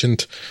the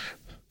legend.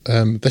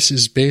 This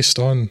is based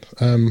on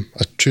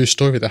a true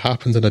story that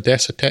happened in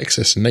Odessa,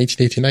 Texas in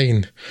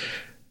 1989.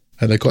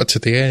 And I got to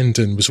the end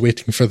and was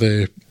waiting for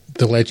the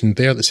legend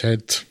there that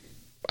said,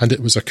 and it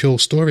was a cool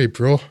story,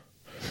 bro.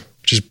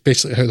 Which is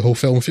basically how the whole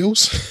film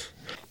feels.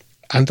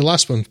 And the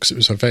last one, because it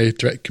was a very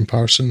direct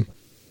comparison,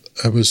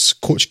 it was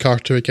Coach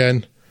Carter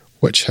again,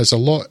 which has a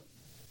lot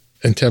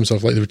in terms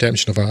of like the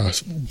redemption of a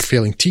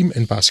failing team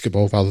in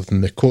basketball rather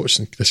than the coach,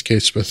 in this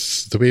case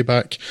with the way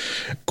back.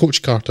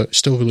 Coach Carter is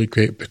still really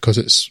great because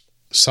it's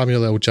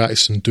Samuel L.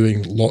 Jackson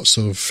doing lots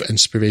of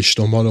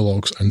inspirational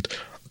monologues, and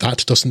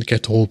that doesn't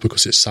get old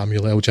because it's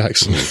Samuel L.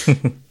 Jackson.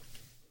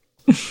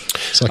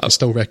 So I can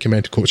still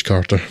recommend Coach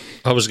Carter.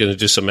 I was going to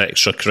do some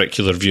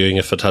extracurricular viewing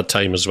if I'd had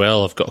time as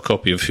well. I've got a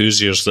copy of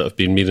Hoosiers that I've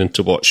been meaning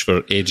to watch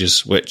for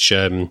ages, which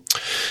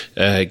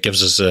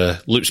gives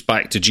us loops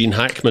back to Gene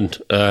Hackman.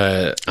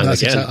 And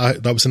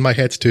again, that was in my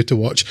head too, to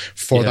watch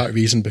for that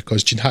reason,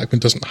 because Gene Hackman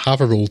doesn't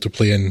have a role to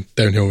play in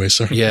Downhill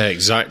Racer. Yeah,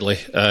 exactly.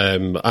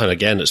 And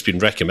again, it's been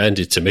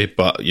recommended to me,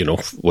 but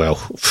well,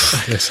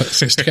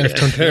 yes, it's kind of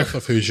turned me off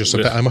of Hoosiers a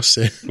bit, I must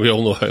say. We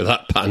all know how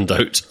that panned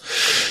out.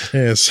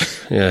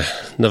 Yes. Yeah,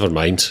 never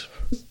mind.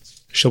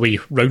 Shall we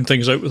round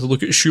things out with a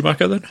look at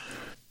Schumacher then?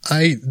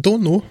 I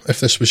don't know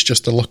if this was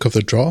just the luck of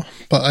the draw,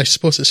 but I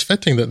suppose it's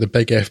fitting that the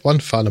big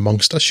F1 fan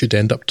amongst us should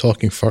end up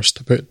talking first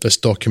about this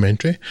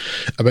documentary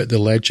about the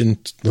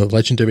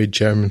legendary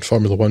German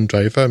Formula One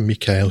driver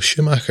Michael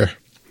Schumacher.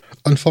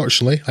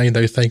 Unfortunately, I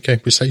now think I'm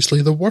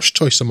precisely the worst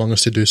choice among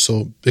us to do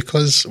so,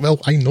 because,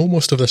 well, I know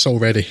most of this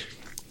already.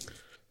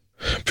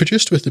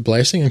 Produced with the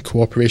blessing and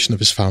cooperation of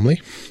his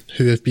family,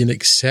 who have been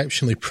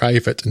exceptionally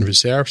private and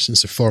reserved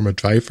since the former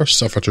driver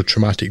suffered a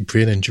traumatic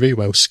brain injury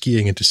while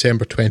skiing in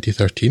December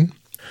 2013,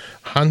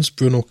 Hans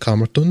Bruno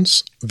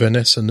Kammerton's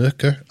Vanessa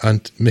Neuker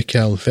and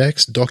Michael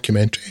Weck's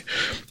documentary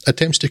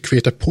attempts to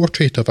create a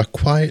portrait of a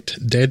quiet,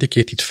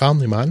 dedicated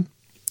family man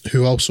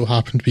who also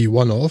happened to be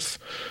one of,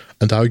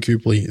 and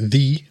arguably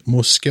the,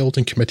 most skilled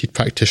and committed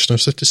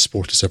practitioners that the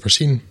sport has ever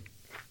seen.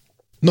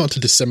 Not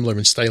too dissimilar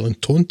in style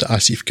and tone to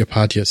Asif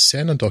Kapadia's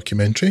Senna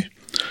documentary,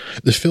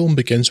 the film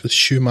begins with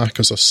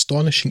Schumacher's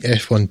astonishing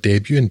F1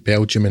 debut in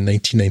Belgium in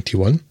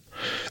 1991,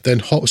 then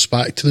hops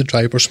back to the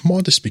driver's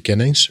modest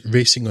beginnings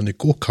racing on the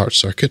go-kart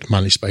circuit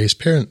managed by his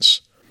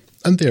parents,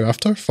 and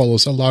thereafter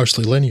follows a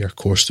largely linear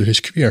course through his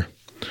career.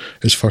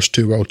 His first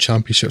 2 world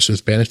championships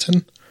with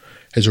Benetton,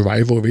 his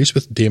rivalries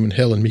with Damon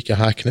Hill and Mika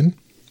Hakkinen,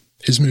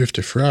 his move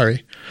to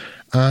Ferrari,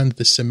 and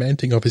the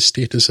cementing of his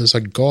status as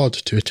a god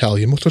to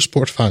Italian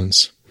motorsport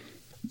fans.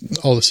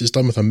 All this is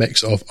done with a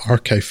mix of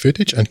archive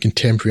footage and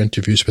contemporary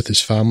interviews with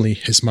his family,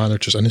 his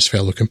managers and his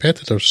fellow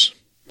competitors.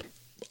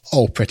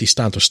 All pretty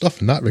standard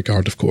stuff in that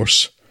regard, of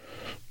course.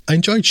 I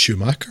enjoyed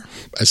Schumacher,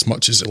 as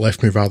much as it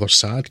left me rather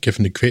sad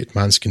given the great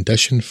man's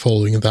condition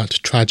following that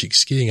tragic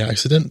skiing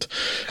accident,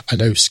 a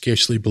now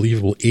scarcely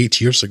believable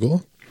 8 years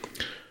ago.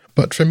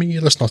 But for me,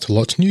 there's not a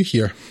lot new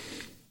here.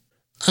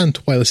 And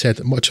while I said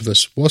that much of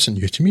this wasn't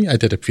new to me, I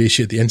did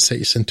appreciate the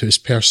insights into his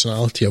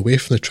personality away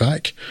from the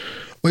track,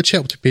 which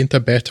helped to paint a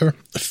better,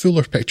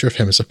 fuller picture of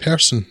him as a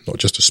person, not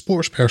just a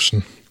sports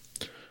person.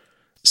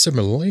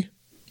 Similarly,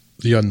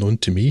 the unknown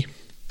to me,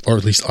 or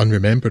at least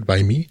unremembered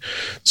by me,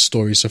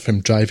 stories of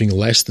him driving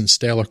less than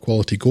stellar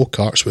quality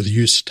go-karts with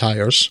used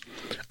tyres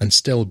and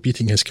still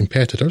beating his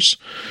competitors,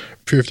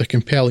 proved a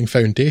compelling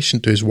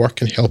foundation to his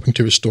work in helping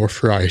to restore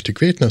Ferrari to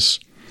greatness,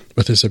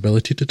 with his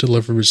ability to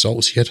deliver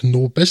results he had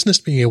no business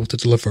being able to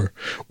deliver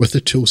with the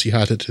tools he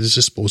had at his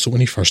disposal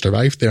when he first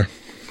arrived there.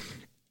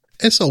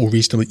 It's all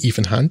reasonably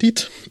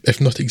even-handed,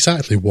 if not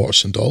exactly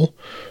warts and all,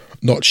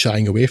 not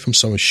shying away from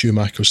some of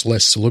Schumacher's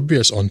less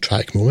salubrious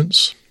on-track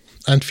moments,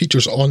 and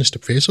features honest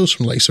appraisals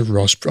from the likes of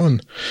Ross Brawn,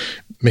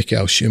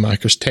 Michael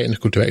Schumacher's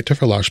technical director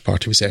for a large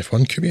part of his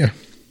F1 career.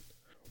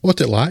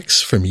 What it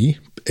lacks, for me,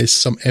 is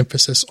some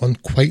emphasis on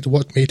quite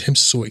what made him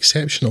so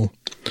exceptional,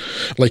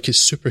 like his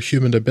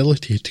superhuman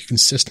ability to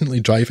consistently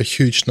drive a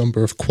huge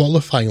number of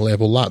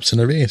qualifying-level laps in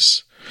a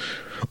race,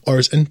 or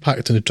his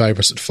impact on the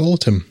drivers that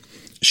followed him,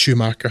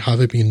 Schumacher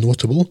having been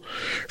notable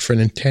for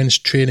an intense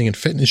training and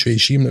fitness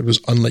regime that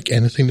was unlike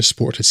anything the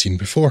sport had seen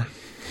before.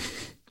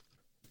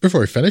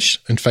 Before we finish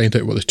and find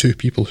out what the two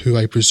people who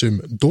I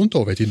presume don't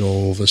already know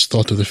all of this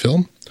thought of the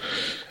film,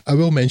 I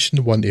will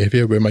mention one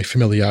area where my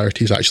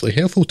familiarity is actually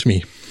helpful to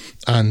me,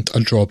 and a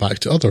drawback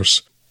to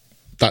others.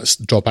 That's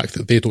a drawback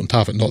that they don't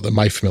have it, not that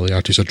my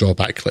familiarity is a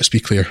drawback, let's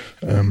be clear.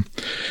 And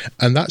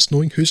that's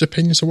knowing whose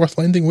opinions are worth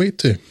lending weight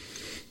to.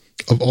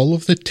 Of all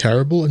of the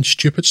terrible and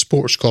stupid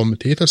sports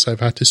commentators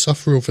I've had to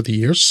suffer over the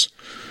years,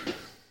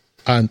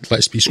 and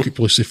let's be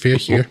scrupulously fair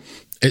here,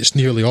 it's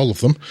nearly all of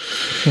them.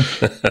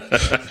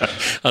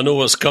 I know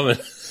what's coming.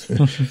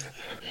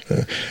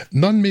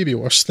 None may be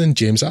worse than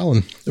James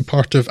Allen, a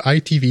part of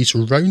ITV's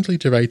roundly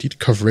derided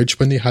coverage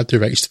when they had the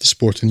rights to the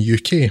sport in the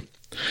UK,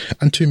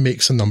 and who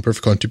makes a number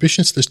of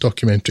contributions to this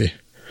documentary.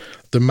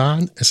 The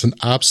man is an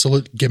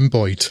absolute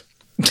gimboid,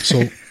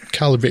 so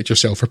calibrate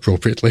yourself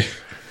appropriately.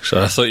 So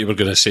I thought you were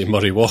going to say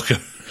Murray Walker.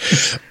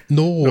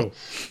 No.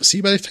 See,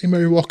 by the time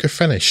Murray Walker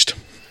finished,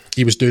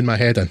 he was doing my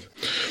head in.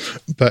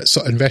 But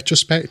so in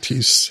retrospect,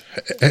 he's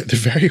at the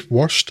very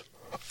worst,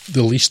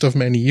 the least of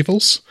many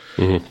evils.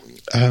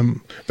 Mm-hmm.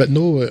 But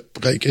no,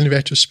 like in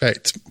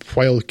retrospect,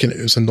 while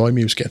it was annoying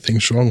me he was getting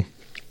things wrong,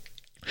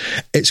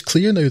 it's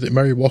clear now that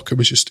Murray Walker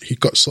was he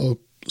got sort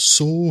of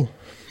so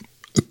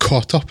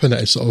caught up in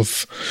it, sort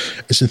of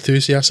his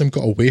enthusiasm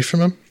got away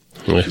from him.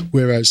 Yeah.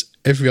 Whereas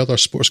every other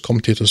sports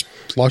commentator is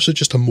largely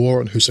just a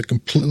moron who's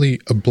completely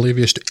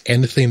oblivious to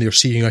anything they're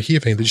seeing or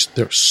hearing.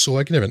 They're so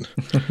ignorant.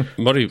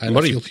 Murray, I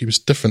feel he was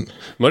different.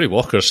 Murray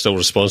Walker is still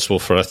responsible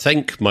for, I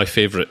think, my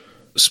favourite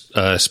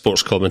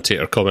sports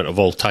commentator comment of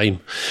all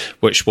time,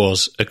 which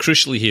was,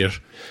 crucially here,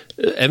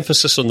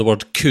 emphasis on the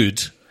word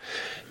could.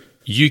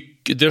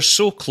 They're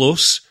so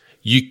close,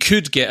 you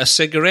could get a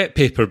cigarette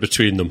paper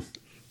between them.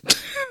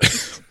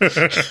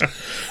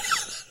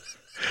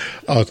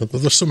 Oh,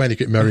 there's so many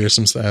good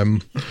Murrayisms.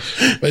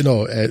 But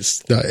no,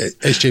 it's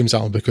James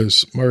Allen,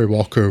 because Murray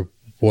Walker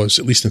was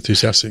at least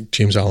enthusiastic.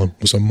 James Allen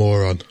was a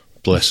moron.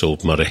 Bless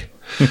old Murray.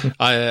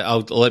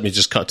 I'll let me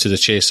just cut to the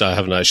chase. I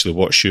haven't actually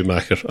watched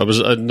Schumacher. I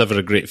was never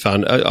a great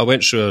fan. I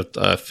went through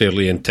a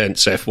fairly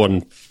intense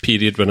F1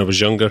 period when I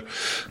was younger.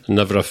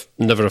 Never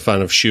a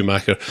fan of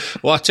Schumacher.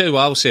 Well, I'll tell you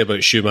what I'll say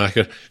about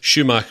Schumacher.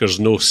 Schumacher's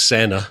no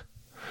Senna.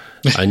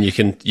 And you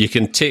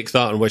can take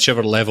that on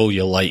whichever level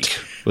you like,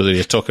 whether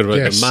you're talking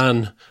about the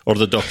man or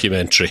the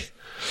documentary.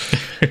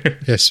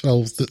 Yes,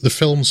 well, the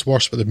film's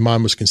worse, but the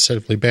man was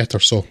considerably better,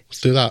 so let's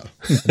do that.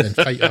 And then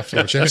fight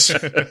afterwards, yes?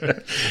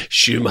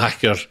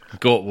 Schumacher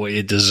got what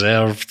he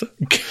deserved.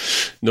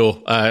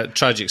 No,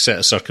 tragic set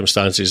of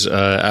circumstances.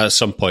 At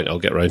some point I'll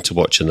get around to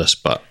watching this,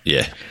 but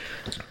yeah,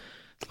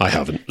 I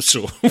haven't,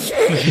 so...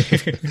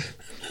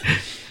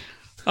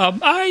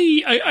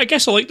 I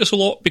guess I like this a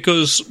lot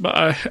because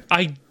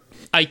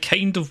I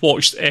kind of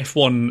watched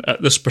F1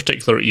 at this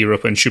particular era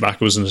when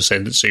Schumacher was in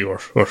ascendancy, or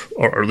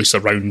at least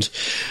around.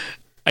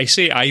 I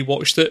say I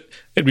watched it.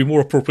 It'd be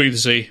more appropriate to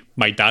say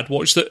my dad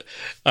watched it,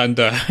 and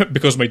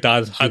because my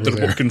dad had the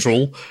remote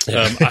control,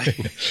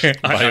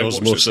 I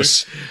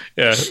osmosis.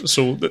 Yeah,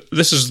 so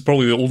this is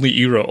probably the only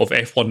era of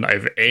F1 I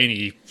have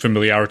any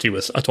familiarity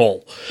with at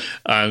all,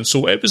 and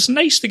so it was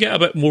nice to get a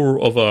bit more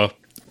of a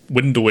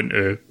window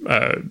into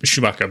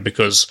Schumacher,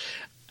 because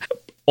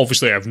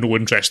obviously I have no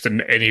interest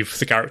in any of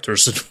the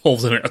characters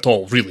involved in it at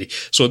all, really.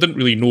 So I didn't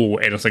really know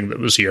anything that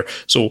was here.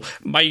 So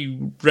my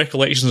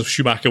recollections of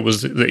Schumacher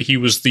was that he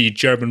was the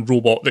German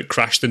robot that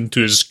crashed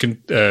into his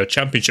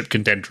championship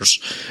contenders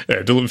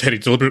very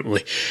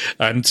deliberately.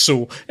 And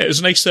so it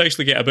was nice to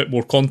actually get a bit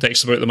more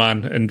context about the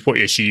man and what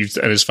he achieved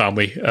and his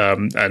family,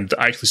 and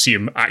actually see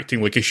him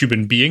acting like a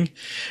human being,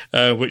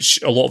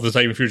 which a lot of the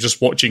time, if you're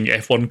just watching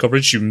F1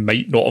 coverage, you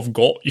might not have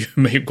got. You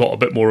may have got a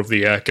bit more of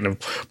the kind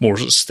of more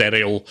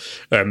sterile,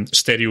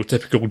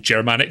 stereotypical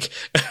Germanic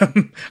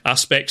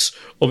aspects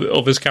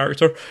of his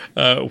character,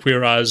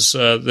 whereas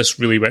this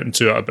really went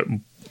into a bit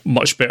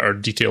much better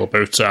detail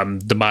about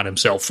the man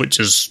himself, which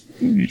is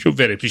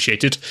very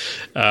appreciated.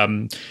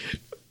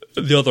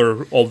 The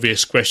other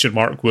obvious question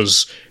mark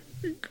was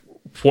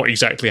what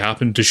exactly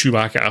happened to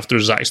Schumacher after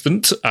his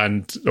accident,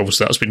 and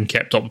obviously that's been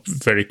kept up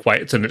very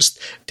quiet, and it's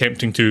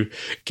tempting to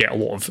get a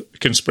lot of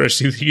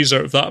conspiracy theories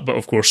out of that, but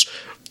of course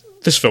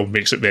this film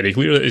makes it very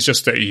clear that it's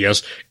just that he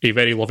has a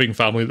very loving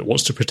family that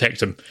wants to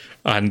protect him,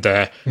 and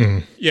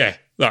yeah,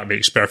 that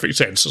makes perfect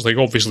sense. It's like,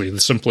 obviously the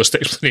simplest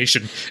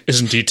explanation is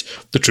indeed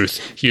the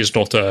truth. He is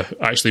not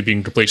actually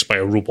being replaced by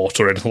a robot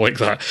or anything like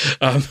that.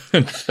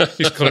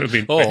 He's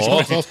currently been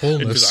into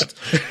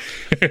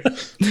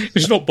that.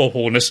 He's not Bob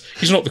Holness.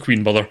 He's not the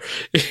Queen Mother.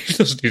 He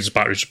doesn't need his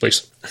batteries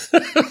replaced.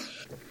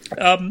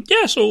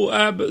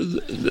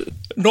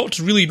 Not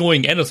really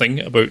knowing anything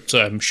about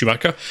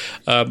Schumacher,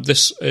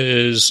 this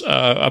is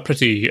a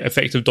pretty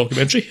effective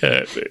documentary.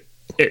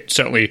 It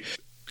certainly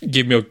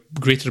gave me a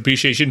greater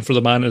appreciation for the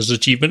man and his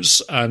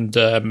achievements and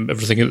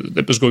everything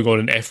that was going on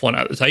in F1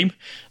 at the time.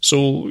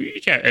 So,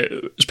 yeah,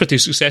 it was pretty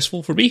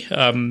successful for me.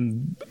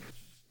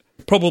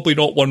 Probably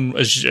not one,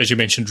 as you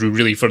mentioned, Drew,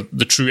 really for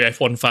the true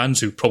F1 fans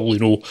who probably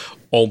know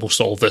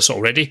almost all of this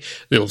already.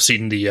 They'll have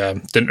seen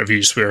the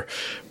interviews where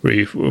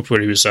he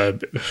was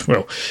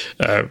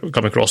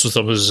come across with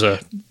some of his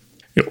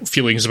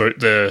feelings about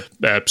the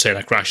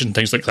Senna crash and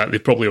things like that.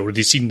 They've probably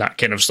already seen that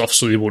kind of stuff,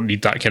 so they won't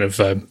need that kind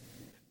of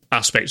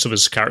aspects of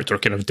his character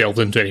kind of delved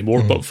into anymore.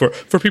 Mm-hmm. But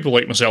for people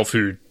like myself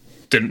who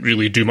didn't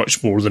really do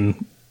much more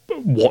than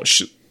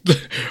watch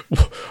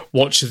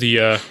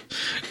the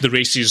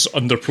races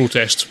under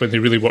protest when they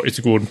really wanted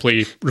to go and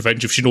play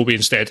Revenge of Shinobi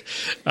instead,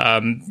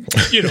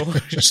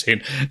 just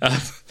saying,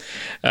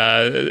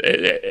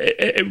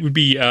 it would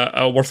be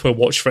a worthwhile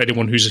watch for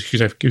anyone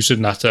who's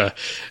in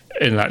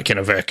that kind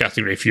of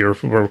category. If you're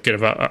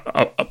kind of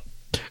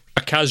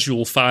a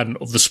casual fan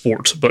of the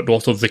sport but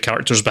not of the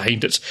characters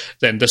behind it,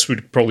 then this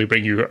would probably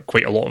bring you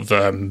quite a lot of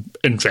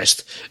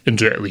interest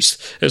into it. At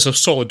least it's a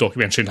solid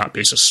documentary on that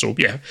basis. So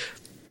yeah,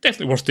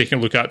 definitely worth taking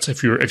a look at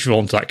if you fall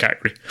into that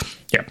category.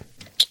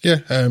 Yeah,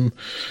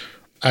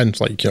 and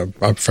like, you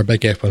know, for a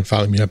big F1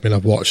 fan,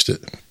 I've watched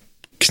it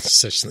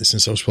consistently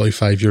since I was probably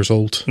 5 years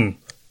old, and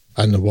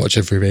I watch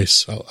every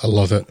race. I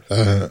love it.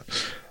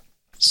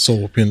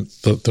 So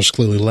there's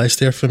clearly less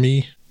there for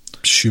me.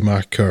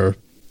 Schumacher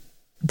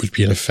would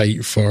be in a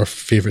fight for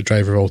favourite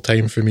driver of all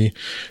time for me.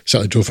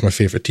 Certainly drove for my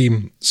favourite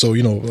team. So,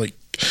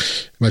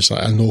 imagine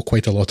I know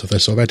quite a lot of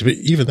this already, but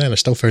even then I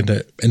still found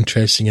it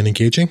interesting and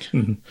engaging.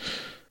 Mm-hmm.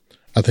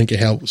 I think it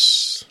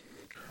helps.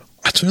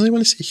 I don't really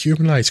want to say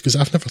humanise, because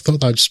I've never thought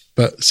that,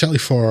 but certainly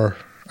for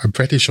a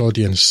British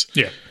audience,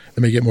 they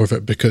may get more of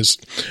it, because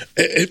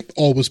it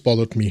always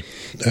bothered me,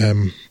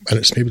 and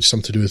it's maybe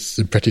something to do with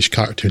the British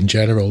character in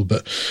general,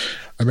 but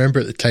I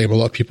remember at the time a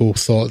lot of people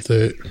thought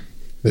that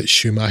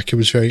Schumacher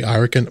was very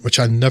arrogant, which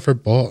I never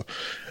bought.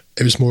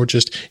 It was more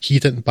just he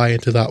didn't buy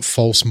into that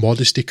false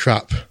modesty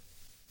crap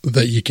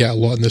that you get a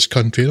lot in this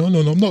country. No,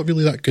 I'm not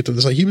really that good at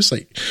this. Like, he was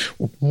like,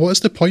 what's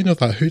the point of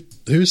that?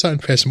 Who's that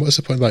impressing? What's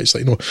the point of that? It's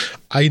like,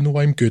 I know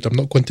I'm good. I'm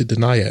not going to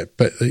deny it.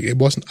 But it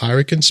wasn't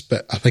arrogance,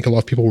 but I think a lot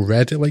of people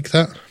read it like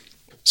that.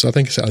 So I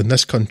think in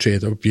this country,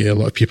 there would be a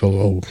lot of people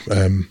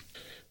who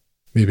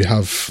maybe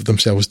have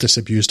themselves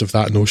disabused of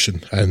that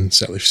notion and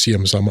certainly see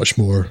him as a much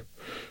more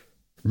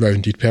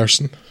rounded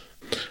person.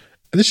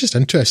 And it's just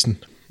interesting.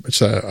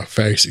 It's a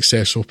very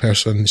successful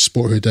person in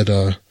sport who did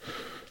a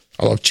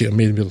lot of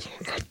changes.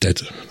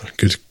 Did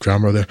good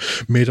grammar there.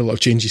 Made a lot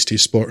of changes to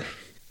his sport.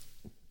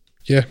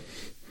 Yeah.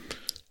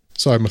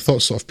 Sorry, my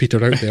thoughts sort of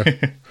petered out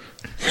there.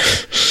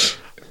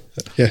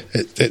 Yeah,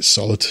 it's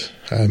solid.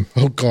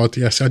 Oh God,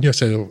 yes, I knew I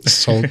said it was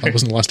solid. That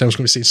wasn't the last time I was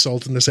going to say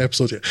solid in this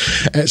episode.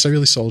 It's a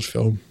really solid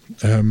film.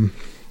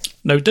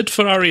 Now, did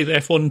Ferrari, the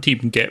F1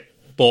 team, get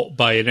bought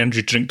by an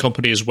energy drink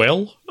company as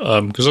well?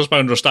 Because that's my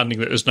understanding,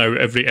 that is now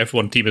every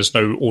F1 team is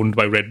now owned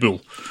by Red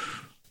Bull.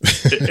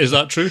 Is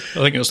that true? I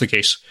think that's the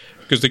case,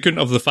 because they couldn't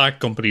have the fag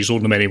companies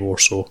own them anymore,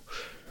 so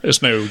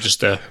it's now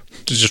just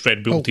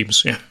Red Bull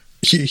teams. Yeah.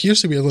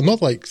 Here's the weird,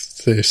 not like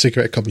the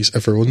cigarette companies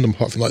ever owned them,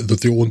 apart from like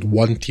they owned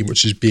one team,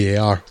 which is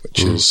BAR,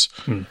 which is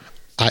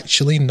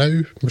actually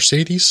now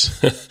Mercedes.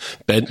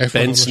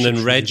 Benson and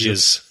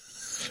Regis.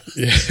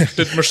 Yeah.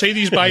 Did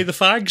Mercedes buy the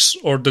fags,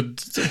 or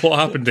what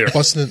happened there?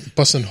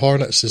 Bus and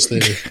Hornets is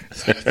the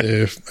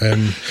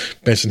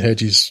Benson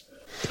Hedges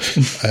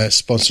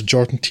sponsored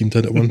Jordan team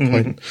did at one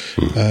point.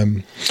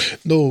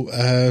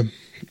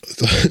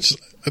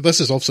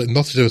 This is obviously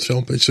nothing to do with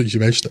film, but so you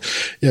mentioned it.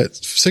 Yeah,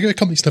 cigarette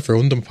companies never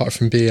owned them apart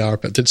from BAR,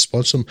 but did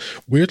sponsor them.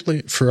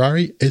 Weirdly,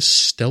 Ferrari is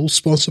still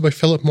sponsored by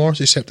Philip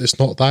Morris, except it's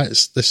not that.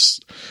 It's this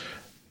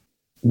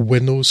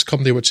Windows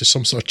company, which is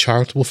some sort of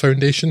charitable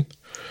foundation.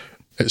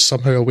 It's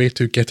somehow a way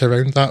to get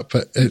around that,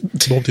 but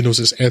nobody knows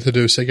it's anything to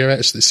do with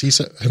cigarettes that sees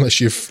it, unless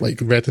you've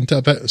read into it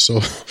a bit.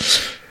 So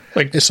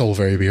it's all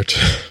very weird.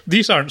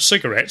 These aren't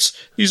cigarettes;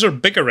 these are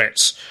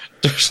bigarettes.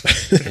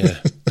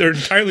 They're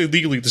entirely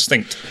legally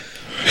distinct.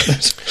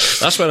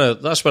 That's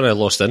when I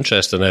lost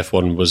interest in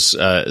F1 was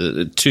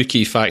two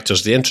key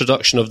factors: the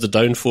introduction of the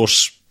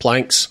downforce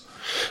planks,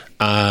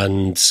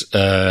 and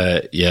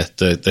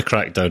the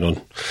crackdown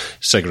on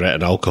cigarette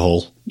and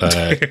alcohol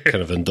kind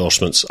of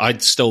endorsements. I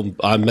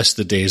miss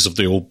the days of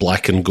the old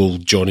black and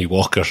gold Johnny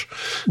Walker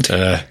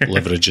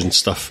leveraging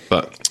stuff.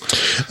 But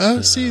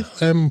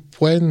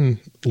when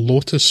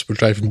Lotus were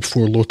driving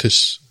before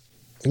Lotus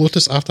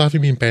after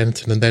having been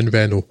Benetton and then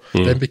Renault,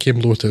 then became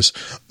Lotus,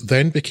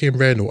 then became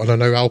Renault, and are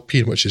now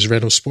Alpine, which is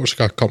Renault's sports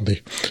car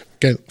company.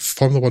 Again,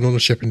 Formula One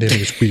ownership and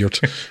naming is weird.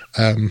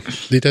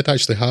 They did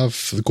actually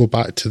go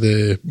back to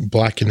the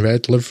black and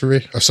red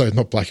livery.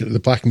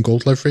 The black and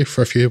gold livery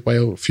for a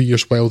few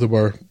years while they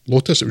were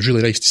Lotus. It was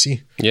really nice to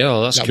see. Yeah,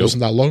 well, that's that cool. Wasn't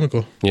that long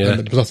ago. Yeah,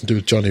 it was nothing to do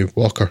with Johnny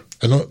Walker.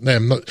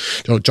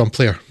 John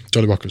Player.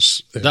 Johnny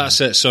Walker's.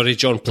 That's it. Sorry,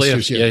 John Player.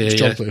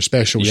 John Player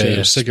specials.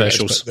 Cigarettes.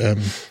 Specials.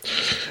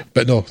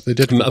 But no, they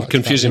did. I'm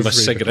confusing my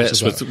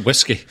cigarettes with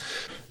whiskey.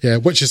 Yeah,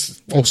 which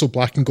is also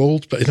black and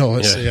gold, but it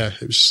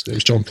was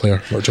John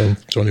Player, not Johnny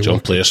Walker.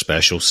 John Player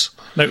specials.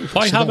 Now,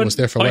 why haven't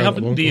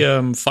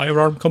the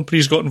firearm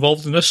companies got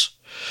involved in this?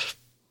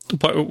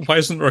 Why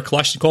isn't there a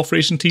Kalashnikov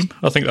racing team?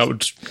 I think that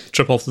would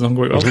trip off the tongue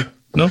quite well.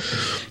 No?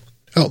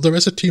 Well, there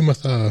is a team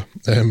with a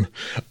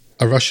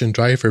Russian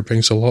driver,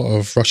 brings a lot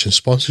of Russian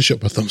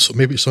sponsorship with them, so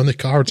maybe it's on the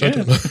cards. Yeah. I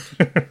don't know.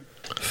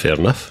 Fair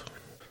enough.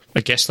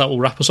 I guess that will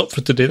wrap us up for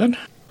today then.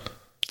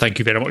 Thank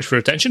you very much for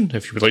your attention.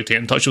 If you would like to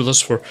get in touch with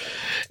us for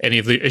any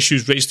of the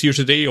issues raised here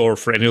today or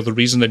for any other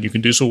reason, then you can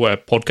do so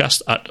at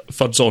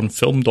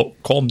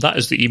podcast@fudsonfilm.com. That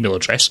is the email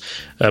address.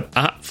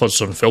 At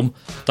fudsonfilm,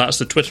 that's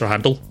the Twitter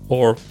handle,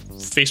 or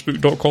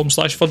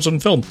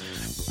facebook.com/fudsonfilm.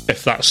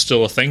 If that's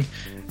still a thing.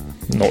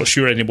 Not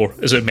sure anymore.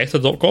 Is it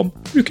meta.com?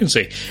 You can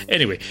say.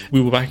 Anyway, we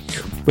will be back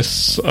with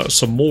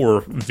some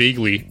more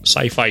vaguely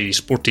sci-fi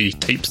sporty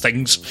type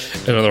things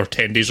in another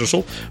 10 days or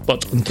so.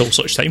 But until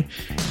such time,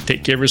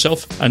 take care of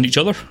yourself and each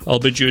other. I'll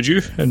bid you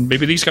adieu, and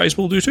maybe these guys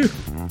will do too.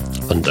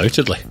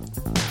 Undoubtedly.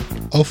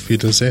 Auf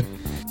Wiedersehen.